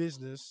line of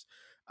business,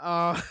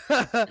 I'll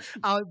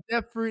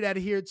definitely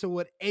adhere to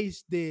what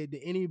Ace did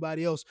to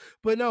anybody else.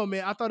 But no,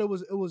 man, I thought it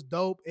was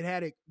dope. It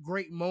had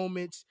great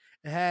moments.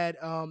 It had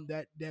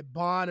that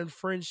bond and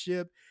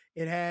friendship.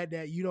 It had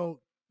that you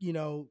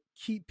don't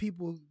keep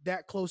people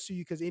that close to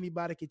you because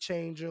anybody could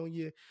change on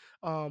you.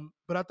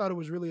 But I thought it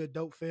was really a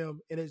dope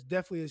film, and it's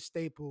definitely a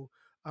staple.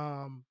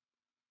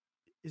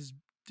 Is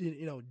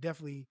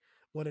definitely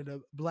one of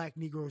the Black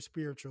Negro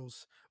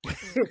spirituals.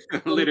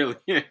 Literally,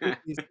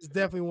 it's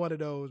definitely one of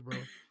those, bro.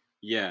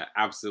 Yeah,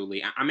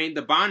 absolutely. I mean,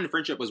 the bond and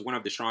friendship was one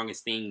of the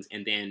strongest things,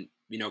 and then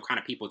kind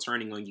of people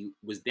turning on you.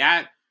 Was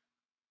that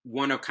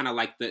one of kind of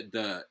like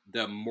the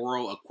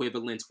moral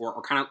equivalents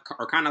or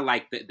kind of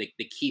like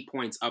the key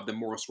points of the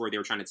moral story they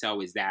were trying to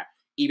tell is that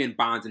even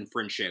bonds and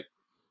friendship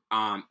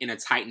in a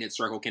tight knit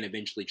circle can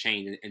eventually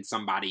change and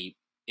somebody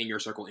in your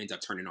circle ends up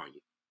turning on you.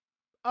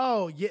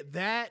 Oh yeah,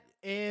 that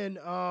and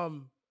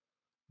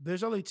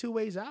there's only two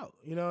ways out.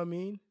 You know what I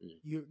mean?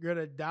 You're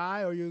gonna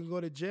die or you're gonna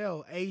go to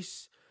jail.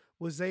 Ace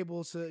was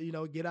able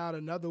to, get out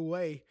another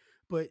way,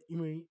 but I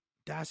mean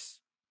that's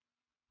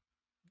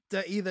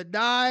to either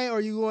die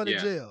or you going to Yeah,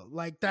 jail.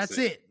 Like that's that's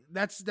it.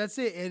 it. That's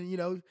it. And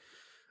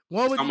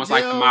one It's with the almost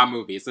like the jail, mob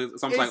movie. It's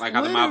almost like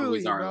how the mob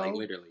movies literally, are, like bro.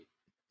 literally.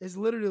 It's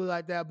literally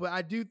like that. But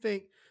I do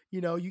think,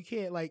 you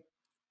can't like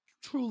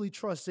truly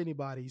trust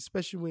anybody,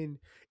 especially when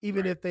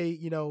even Right. if they,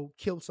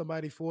 killed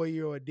somebody for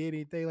you or did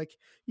anything. Like,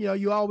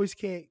 you always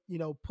can't,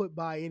 put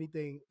by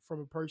anything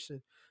from a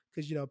person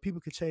because people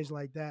could change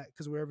like that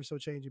because we're ever so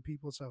changing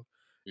people. So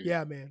Mhm.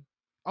 yeah, man.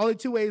 Only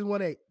two ways,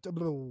 one eight.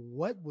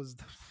 What was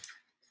the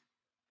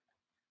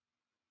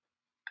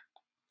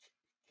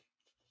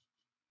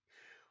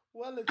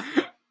well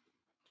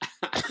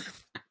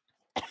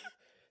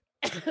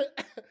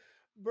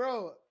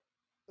bro,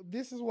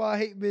 this is why I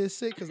hate being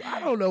sick because I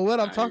don't know what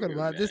I'm Nah, you're talking good,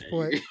 about at this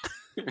point.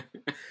 man.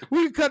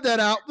 We can cut that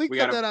out. We can We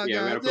cut gotta, that out,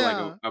 yeah, we guys. gotta put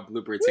like Yeah. a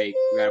blooper take.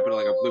 We gotta put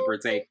like a blooper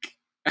take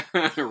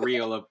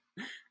reel of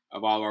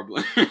all our.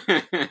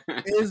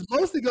 It's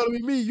mostly gonna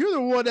be me. You're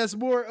the one that's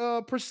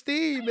more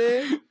pristine,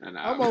 man.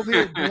 Nah. I'm over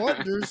here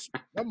blunders.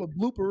 I'm a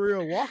blooper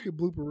reel, walking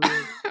blooper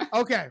reel.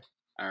 Okay,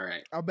 All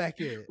right, I'm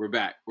back in. we're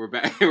back. We're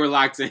back. We're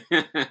locked in.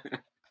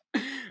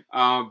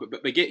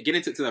 But get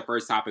into to the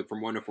first topic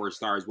from 1 to 4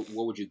 stars.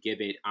 What would you give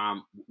it?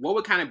 What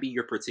would kind of be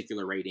your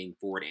particular rating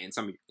for it,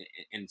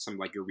 and some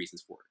like your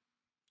reasons for it?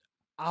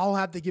 I'll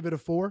have to give it a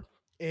 4,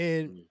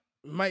 and Mm.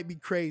 it might be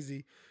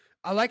crazy.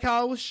 I like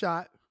how it was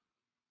shot.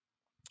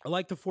 I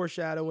like the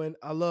foreshadowing.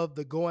 I love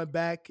the going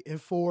back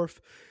and forth.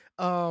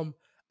 Um,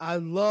 I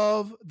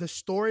love the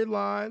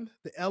storyline,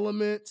 the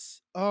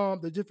elements,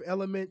 the different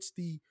elements,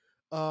 the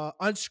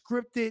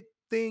unscripted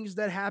things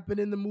that happen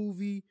in the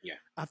movie. Yeah,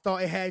 I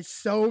thought it had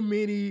so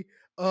many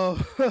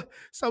uh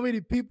so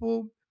many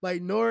people.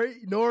 Like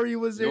Nori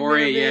was in there,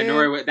 Nori. Yeah, man.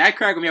 Nori. That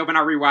cracked me up when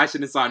I rewatched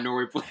it and saw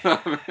Nori.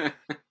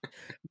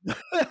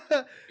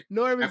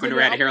 Nori Back was when in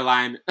Nori had there. a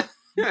hairline.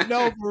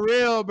 No, for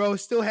real, bro.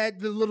 Still had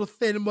the little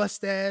thin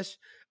mustache.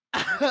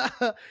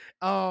 Mekhi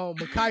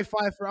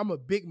Phifer. I'm a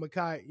big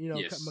Mekhi,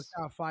 Yes.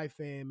 Mekhi Phifer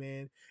fan,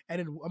 man. And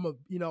then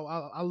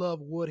I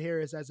love Wood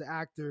Harris as an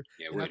actor,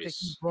 Yeah, and I Wood think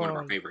he is one of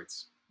our brought,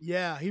 favorites.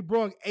 yeah, he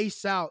brought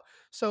Ace out.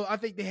 So I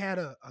think they had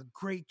a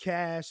great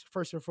cast.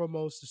 First and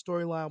foremost, the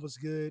storyline was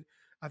good.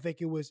 I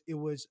think it was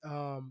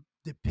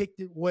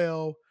depicted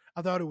well.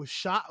 I thought it was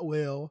shot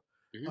well.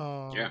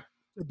 Yeah.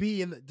 To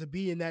be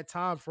in that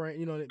time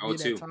frame, to be Oh, in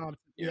that too. time,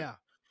 Yeah. yeah.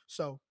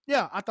 So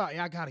yeah, I thought,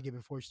 yeah, I gotta give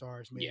it 4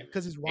 stars, Yeah, man, man.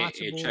 because it's It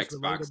watchable, it's checks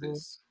relatable.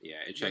 boxes. Yeah,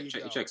 There you go.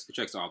 it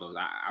checks all those.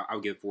 I'll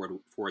give it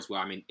four as well.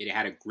 I mean, it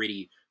had a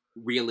gritty,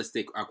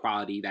 realistic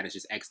quality that is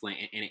just excellent,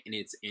 and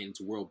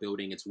it's world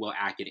building. It's well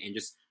acted, and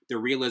just the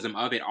realism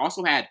of it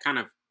also had kind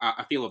of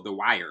a feel of The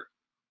Wire.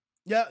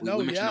 Yeah, We no,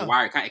 mentioned The yeah,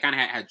 Wire. It kind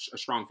of had a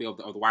strong feel of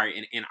The Wire,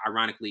 and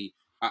ironically,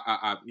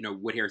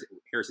 Wood Harris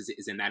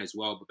is in that as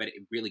well. But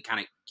it really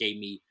kind of gave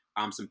me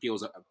some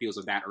feels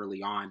of that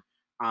early on.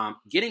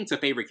 Getting to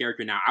favorite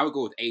character now, I would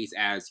go with Ace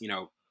as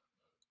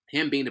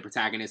him being the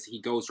protagonist.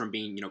 He goes from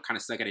being kind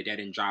of stuck at a dead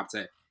end job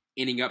to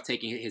ending up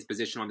taking his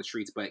position on the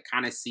streets, but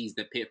kind of sees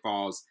the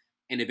pitfalls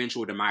and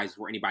eventual demise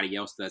before anybody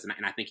else does. And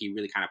I think he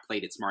really kind of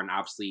played it smart and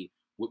obviously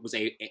was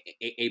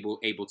able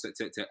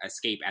to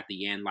escape at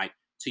the end. Like,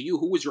 to you,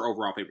 who was your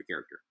overall favorite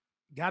character?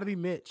 gotta be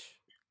Mitch.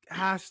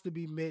 Has to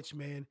be Mitch,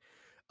 man.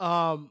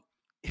 Um,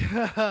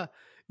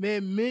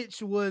 man,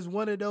 Mitch was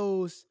one of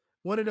those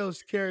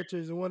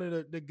characters and one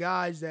of the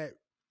guys that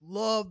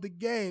loved the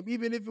game,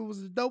 even if it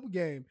was a dope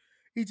game.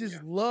 He just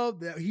Yeah,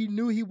 loved that. He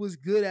knew he was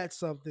good at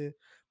something.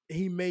 And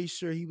he made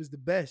sure he was the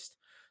best.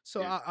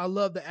 So yeah, I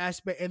love the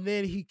aspect. And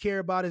then he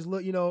cared about his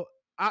look.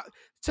 I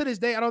to this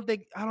day I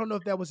don't know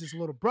if that was his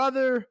little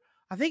brother.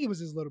 I think it was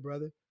his little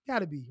brother. Got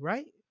to be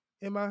right.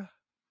 Am I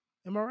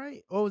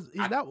right? Or he's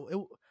I not?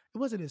 It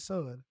wasn't his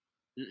son.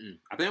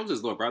 I think it was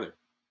his little brother.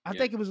 I Yeah,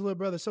 think it was his little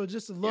brother. So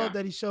just the love yeah,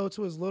 that he showed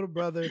to his little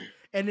brother,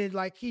 and then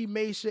like he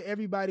made sure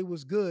everybody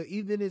was good,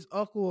 even his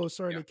uncle on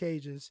certain yeah.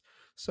 occasions.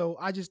 So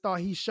I just thought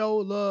he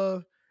showed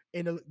love,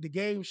 and the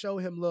game showed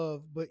him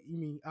love. But you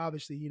mean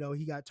obviously,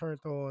 he got turned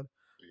on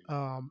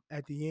Mhm.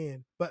 at the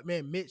end. But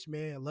man, Mitch,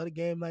 man, I love a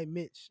game like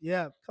Mitch.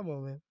 Yeah, come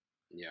on, man.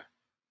 Yeah.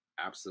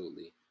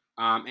 Absolutely.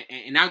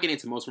 And now getting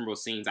into most memorable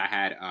scenes, I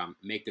had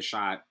Make the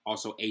Shot,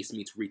 also Ace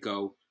meets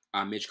Rico,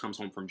 Mitch comes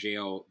home from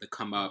jail, the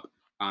come Yeah. up,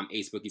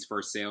 Ace Bookie's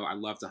first sale, I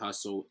Love to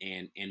Hustle,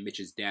 and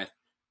Mitch's death.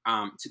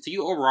 To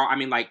you overall, I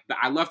mean, like the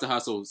I Love to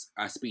Hustle's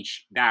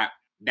speech, that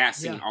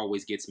scene Yeah.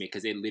 always gets me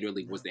because it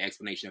literally Yeah. was the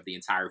explanation of the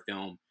entire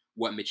film,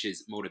 what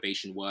Mitch's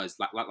motivation was.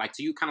 Like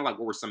to you, kind of like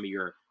what were some of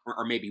your,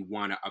 or maybe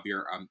one of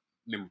your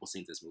memorable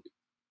scenes in this movie?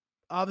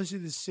 obviously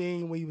the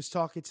scene when he was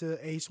talking to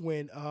Ace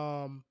when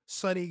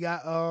Sonny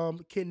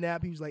got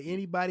kidnapped. He was like,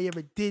 anybody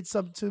ever did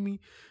something to me?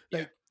 Yeah.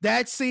 Like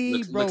that scene,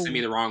 Looks at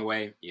me bro. the wrong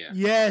way. Yeah.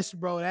 Yes,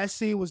 bro. That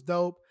scene was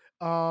dope.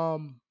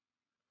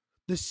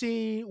 The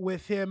scene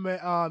with him,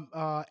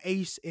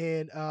 Ace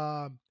and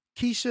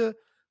Keisha,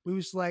 we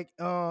was like,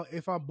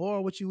 if I'm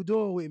bored, what you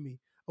doing with me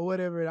or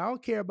whatever. And I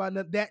don't care about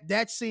nothing.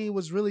 That scene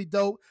was really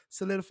dope.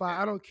 Solidified.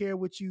 Yeah. I don't care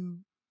what you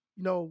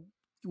know,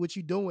 what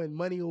you doing,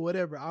 money or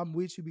whatever. I'm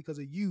with you because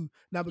of you,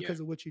 not Yeah. because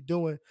of what you're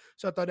doing.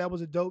 So I thought that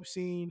was a dope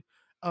scene.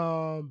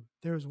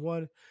 There's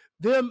one,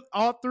 them,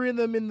 all three of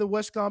them in the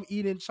Westcom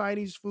eating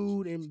Chinese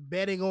food and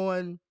betting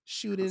on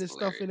shooting That's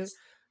and stuff in it.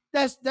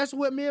 hilarious. That's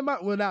what me and my,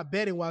 well, not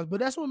betting wise, but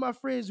that's what my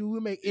friends do. We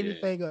make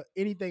Yeah.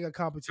 anything a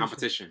competition.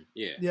 Competition.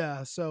 Yeah.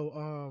 Yeah.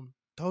 So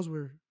those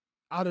were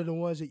out of the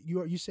ones that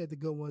you said the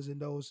good ones, and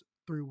those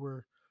three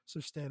were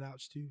some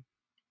standouts too.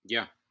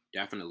 Yeah,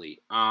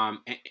 definitely. And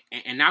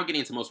now getting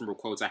into most memorable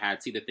quotes I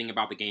had. See, the thing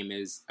about the game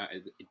is,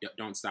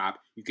 don't stop.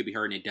 You could be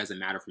hurt, and it doesn't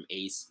matter from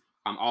Ace.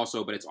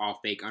 Also, but it's all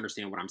fake.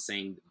 Understand what I'm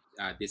saying.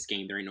 This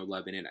game, there ain't no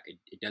love in it.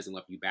 It doesn't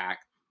love you back.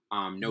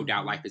 No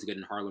doubt, life is good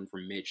in Harlem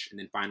from Mitch. And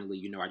then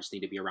finally, I just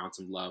need to be around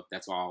some love.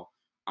 That's all.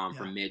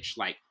 From Mitch.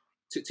 Like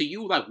to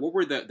you, like what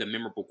were the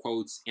memorable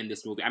quotes in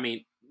this movie? I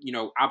mean,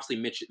 obviously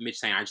Mitch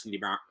saying I just need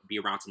to be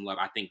around some love.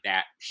 I think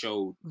that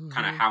showed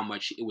kind of how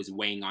much it was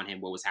weighing on him,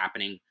 what was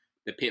happening,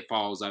 the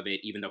pitfalls of it,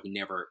 even though he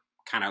never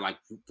kind of like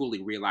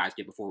fully realized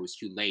it before it was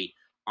too late.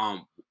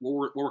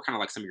 What were kind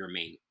of like some of your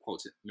main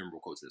quotes, memorable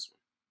quotes in this one?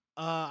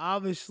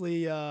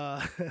 Obviously,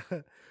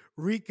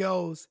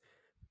 Rico's,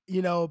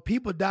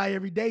 people die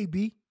every day,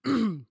 B.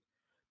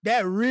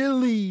 That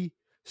really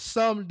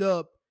summed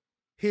up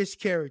his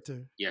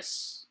character.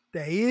 Yes.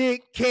 That he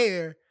didn't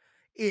care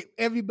if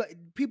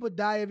people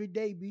die every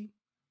day, B.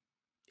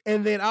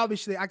 And then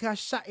obviously I got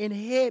shot in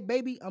the head,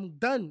 baby. I'm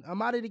done.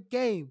 I'm out of the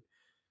game.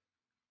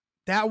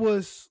 That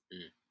was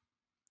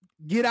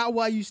get out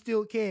while you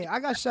still can. I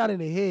got shot in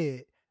the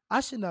head.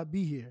 I should not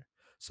be here.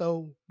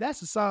 So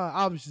that's a sign,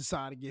 obviously,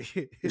 sign to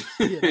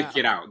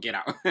get out. Get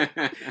out.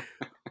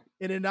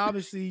 And then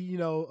obviously,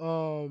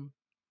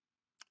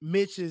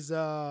 Mitch is,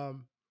 I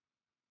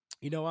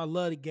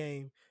love the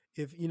game.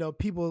 If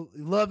people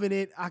loving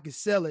it, I can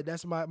sell it.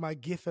 That's my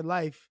gift in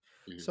life.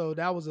 So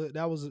that was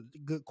a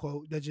good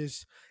quote.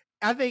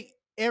 I think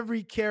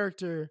every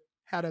character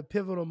had a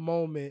pivotal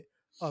moment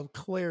of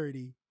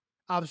clarity.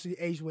 Obviously,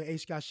 when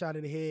Ace got shot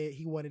in the head,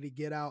 he wanted to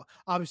get out.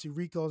 Obviously,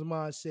 Rico's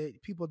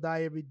mindset: people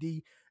die every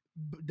day,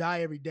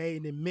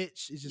 and then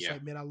Mitch is just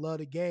like, man, I love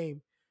the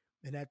game,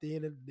 and at the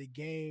end of the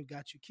game,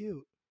 got you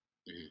killed.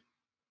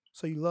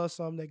 So you love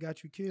something that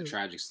got you killed.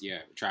 Tragic.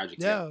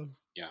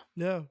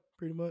 Yeah,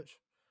 pretty much.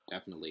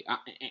 Definitely.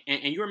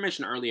 And you were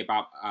mentioning earlier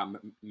about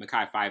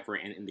Mekhi Phifer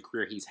and the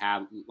career he's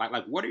had.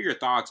 Like, what are your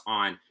thoughts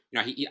on?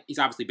 He's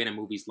obviously been in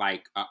movies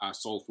like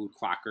Soul Food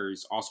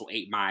Clockers, also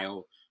 8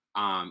 Mile.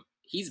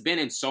 He's been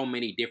in so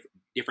many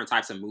different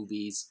types of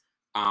movies.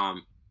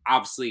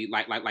 Obviously,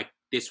 like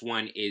this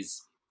one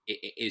is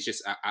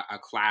just a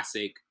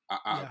classic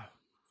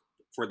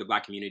for the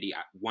Black community.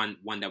 One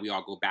that we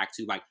all go back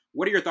to. Like,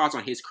 what are your thoughts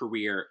on his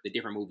career, the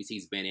different movies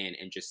he's been in,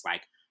 and just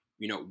like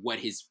what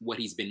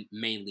he's been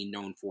mainly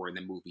known for in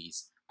the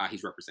movies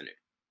he's represented?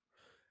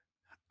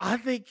 I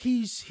think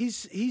he's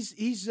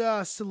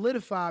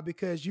solidified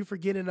because you're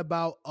forgetting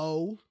about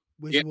O,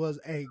 which was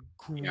a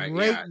great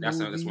movie. That's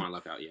one I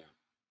left out. Yeah.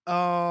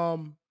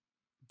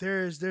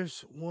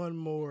 There's one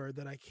more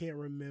that I can't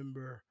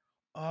remember.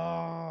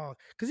 Oh,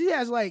 because he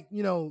has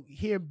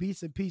here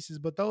bits and pieces,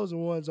 but those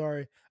ones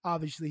are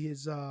obviously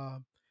his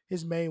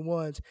main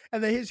ones.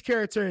 And then his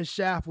character in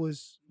Shaft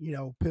was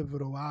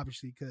pivotal,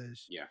 obviously,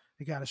 because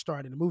they got to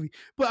start in the movie.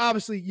 But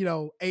obviously,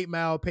 8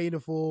 Mile, Paid in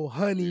Full,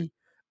 Honey,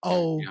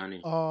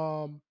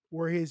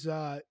 were his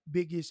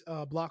biggest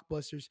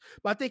blockbusters.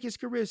 But I think his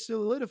career is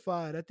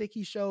solidified. I think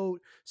he showed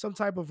some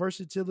type of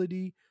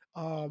versatility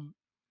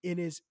in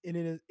his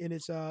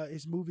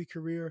movie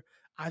career.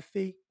 I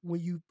think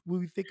when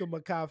we think of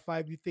Mekhi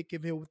Phifer, you think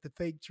of him with the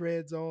fake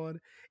dreads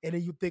on, and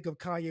then you think of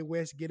Kanye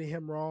West getting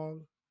him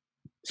wrong.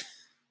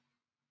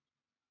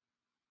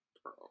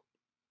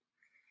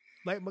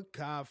 Like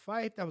Mekhi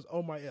Phifer, that was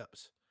Omar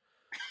Epps.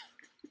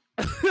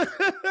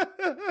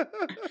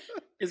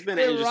 It's been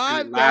an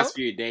interesting last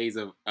few days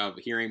of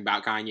hearing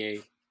about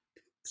Kanye.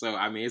 So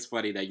I mean, it's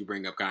funny that you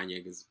bring up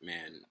Kanye because,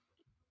 man,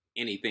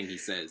 anything he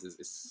says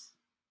is.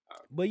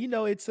 But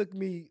it took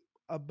me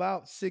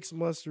about 6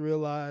 months to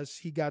realize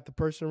he got the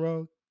person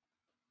wrong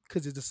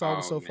because the song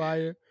was so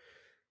fire.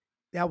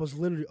 That was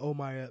literally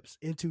Omar Epps,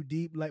 In Too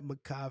Deep, like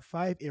Mekhi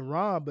Phifer and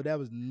Ron, but that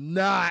was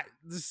not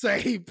the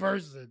same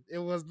person. It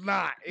was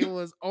not. It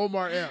was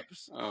Omar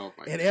Epps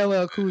and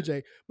LL Cool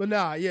J. But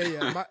I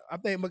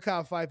think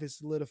Mekhi Phifer is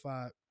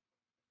solidified.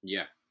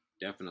 Yeah,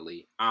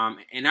 definitely. And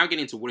now getting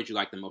into what did you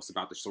like the most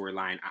about the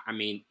storyline? I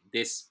mean,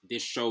 this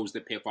shows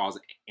the pitfalls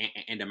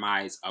and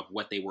demise of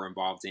what they were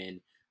involved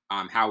in.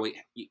 How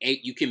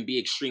you can be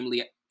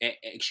extremely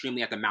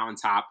at the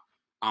mountaintop,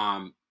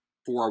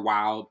 for a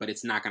while, but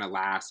it's not going to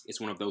last.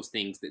 It's one of those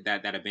things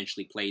that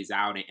eventually plays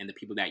out, and the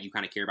people that you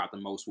kind of care about the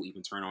most will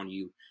even turn on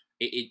you.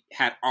 It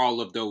had all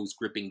of those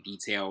gripping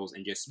details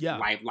and just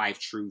life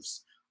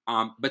truths.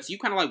 But so you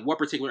kind of like, what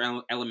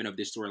particular element of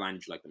this storyline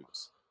did you like the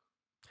most?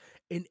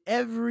 In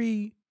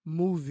every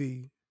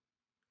movie,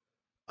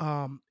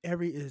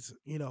 every is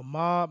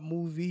mob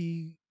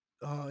movie,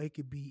 it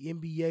could be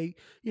NBA.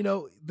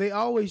 They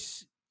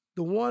always,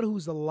 the one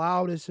who's the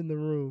loudest in the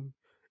room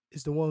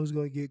is the one who's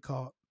going to get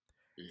caught.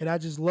 And I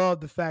just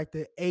love the fact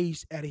that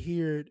Ace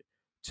adhered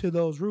to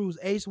those rules.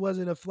 Ace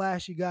wasn't a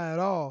flashy guy at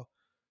all.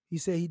 He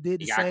said he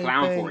did the same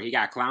thing. He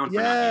got clowned for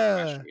not being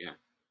flashy. Yeah.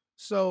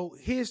 So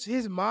his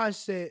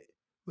mindset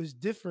was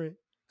different,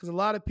 because a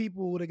lot of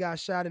people would have got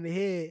shot in the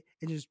head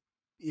and just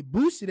it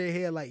boosted their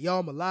head like, yo,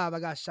 I'm alive. I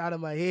got shot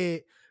in my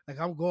head. Like,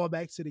 I'm going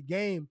back to the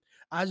game.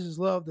 I just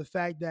love the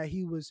fact that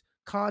he was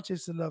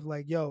conscious enough,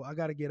 like, yo, I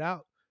got to get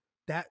out.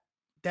 That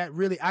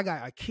really, I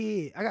got a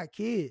kid. I got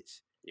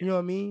kids. Yeah. You know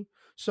what I mean?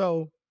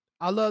 So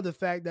I love the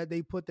fact that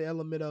they put the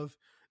element of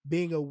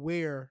being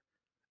aware.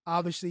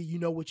 Obviously, you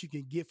know what you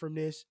can get from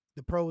this,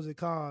 the pros and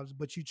cons,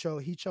 but he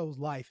chose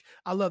life.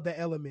 I love that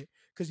element,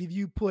 because if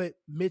you put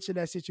Mitch in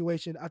that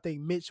situation, I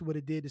think Mitch would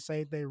have did the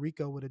same thing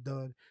Rico would have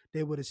done.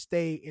 They would have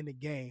stayed in the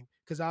game,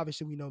 because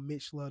obviously we know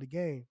Mitch loved the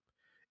game.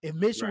 If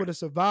Mitch would have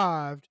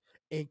survived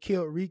and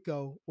killed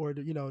Rico, or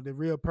the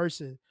real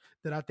person,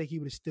 then I think he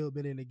would have still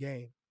been in the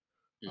game.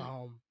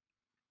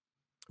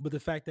 But the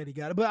fact that he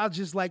got it, but I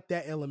just like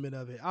that element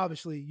of it.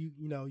 Obviously,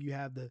 you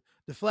have the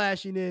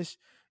flashiness,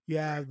 you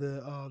have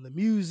the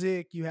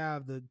music, you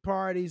have the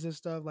parties and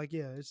stuff. Like,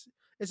 yeah,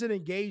 it's an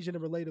engaging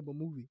and relatable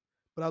movie.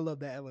 But I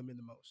love that element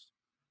the most.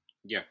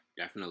 Yeah,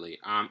 definitely.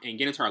 And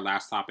getting into our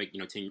last topic,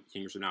 10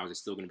 years from now, is it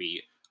still going to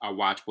be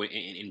watchable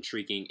and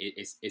intriguing?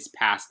 It's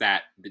past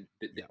that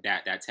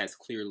that test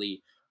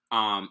clearly.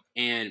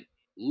 And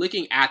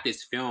looking at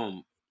this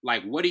film,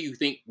 like, what do you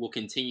think will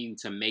continue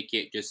to make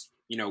it just?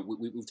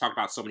 We've talked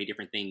about so many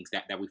different things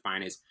that we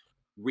find as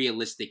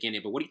realistic in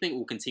it, but what do you think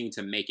will continue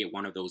to make it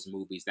one of those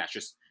movies that's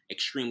just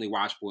extremely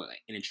watchable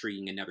and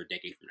intriguing another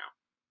decade from now?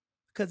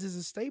 Because it's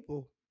a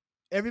staple.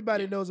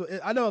 Everybody knows.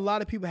 I know a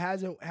lot of people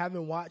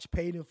haven't watched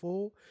Paid in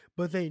Full,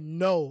 but they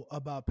know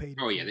about Paid in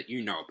Full. Oh yeah,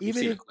 you've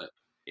seen the clip.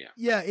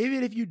 Yeah,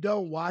 even if you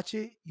don't watch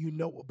it, you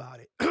know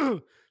about it.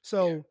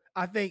 So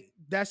I think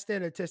that's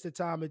standing the test of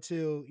time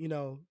until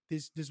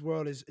this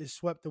world is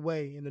swept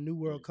away and the new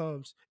world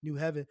comes, new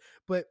heaven.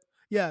 But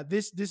yeah,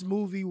 this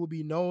movie will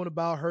be known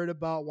about, heard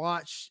about,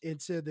 watched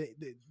until to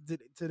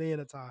the end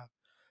of time.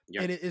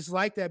 Yep. And it's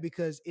like that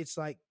because it's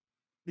like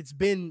it's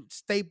been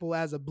staple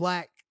as a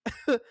black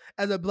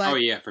oh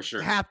yeah, for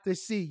sure, have to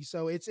see.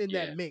 So it's in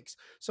that mix.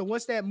 So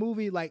once that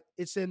movie, like,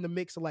 it's in the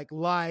mix of like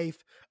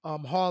Life,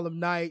 Harlem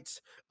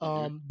Nights,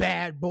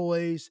 Bad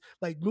Boys,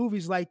 like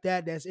movies like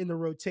that's in the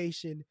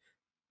rotation.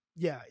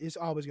 Yeah, it's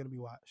always going to be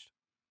watched.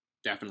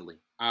 Definitely.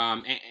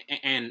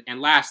 And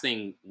last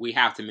thing, we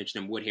have to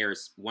mention him. Wood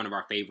Harris, one of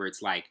our favorites.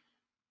 Like,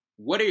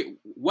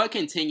 what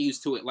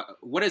continues to it?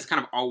 What has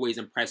kind of always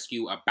impressed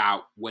you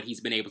about what he's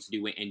been able to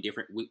do in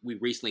different? We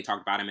recently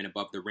talked about him in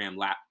Above the Rim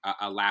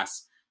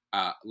last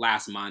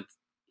month.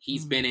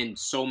 He's been in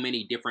so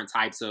many different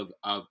types of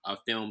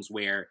films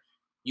where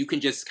you can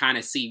just kind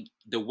of see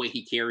the way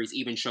he carries,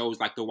 even shows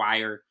like The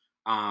Wire.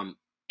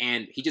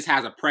 And he just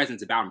has a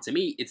presence about him. To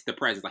me, it's the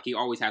presence. Like, he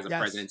always has a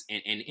presence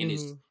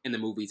in the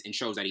movies and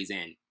shows that he's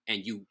in,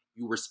 and you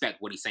respect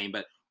what he's saying.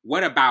 But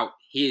what about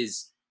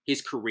his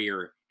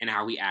career and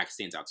how he acts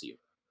stands out to you?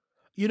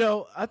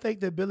 I think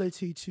the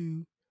ability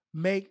to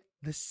make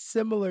the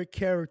similar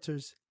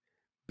characters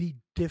be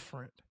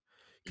different,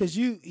 because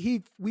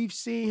we've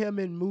seen him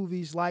in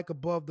movies like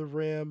Above the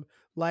Rim,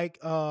 like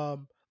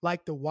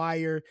The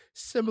Wire,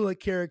 similar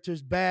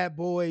characters, Bad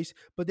Boys,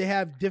 but they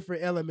have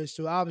different elements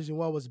to it. Obviously,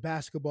 one was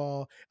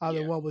basketball,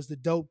 one was the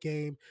dope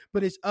game,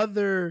 but it's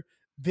other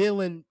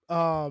villain.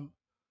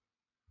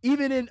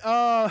 Even in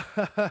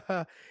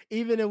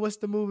what's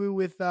the movie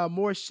with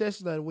Morris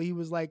Chestnut, where he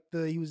was like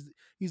he's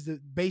the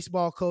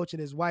baseball coach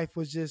and his wife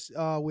was just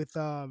with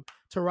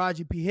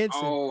Taraji P.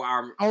 Henson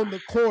on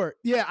the court.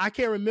 Yeah, I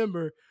can't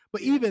remember,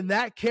 but even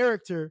that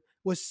character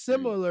was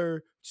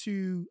similar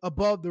to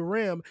Above the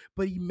Rim,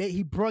 but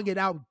he brung it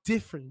out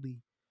differently.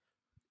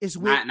 It's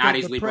with not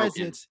easily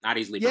presence. Broken. Not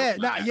easily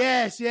broken.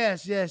 Yes.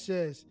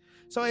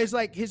 So it's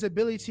like his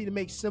ability to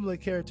make similar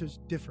characters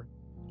different.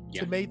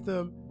 To make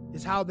them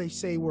is how they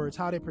say words,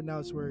 how they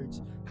pronounce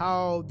words,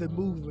 how the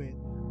movement,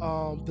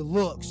 the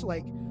looks.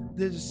 Like,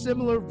 there's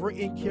similar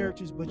written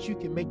characters, but you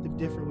can make them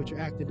different with your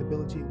acting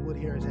ability, and Wood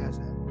Harris has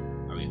that.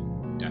 Oh yeah,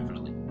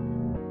 definitely.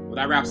 Well,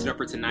 that wraps it up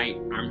for tonight.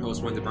 I'm your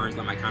host, Wenzel Burns.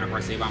 Let my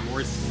counterpart say about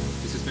Morris.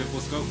 This has been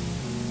Full Scope.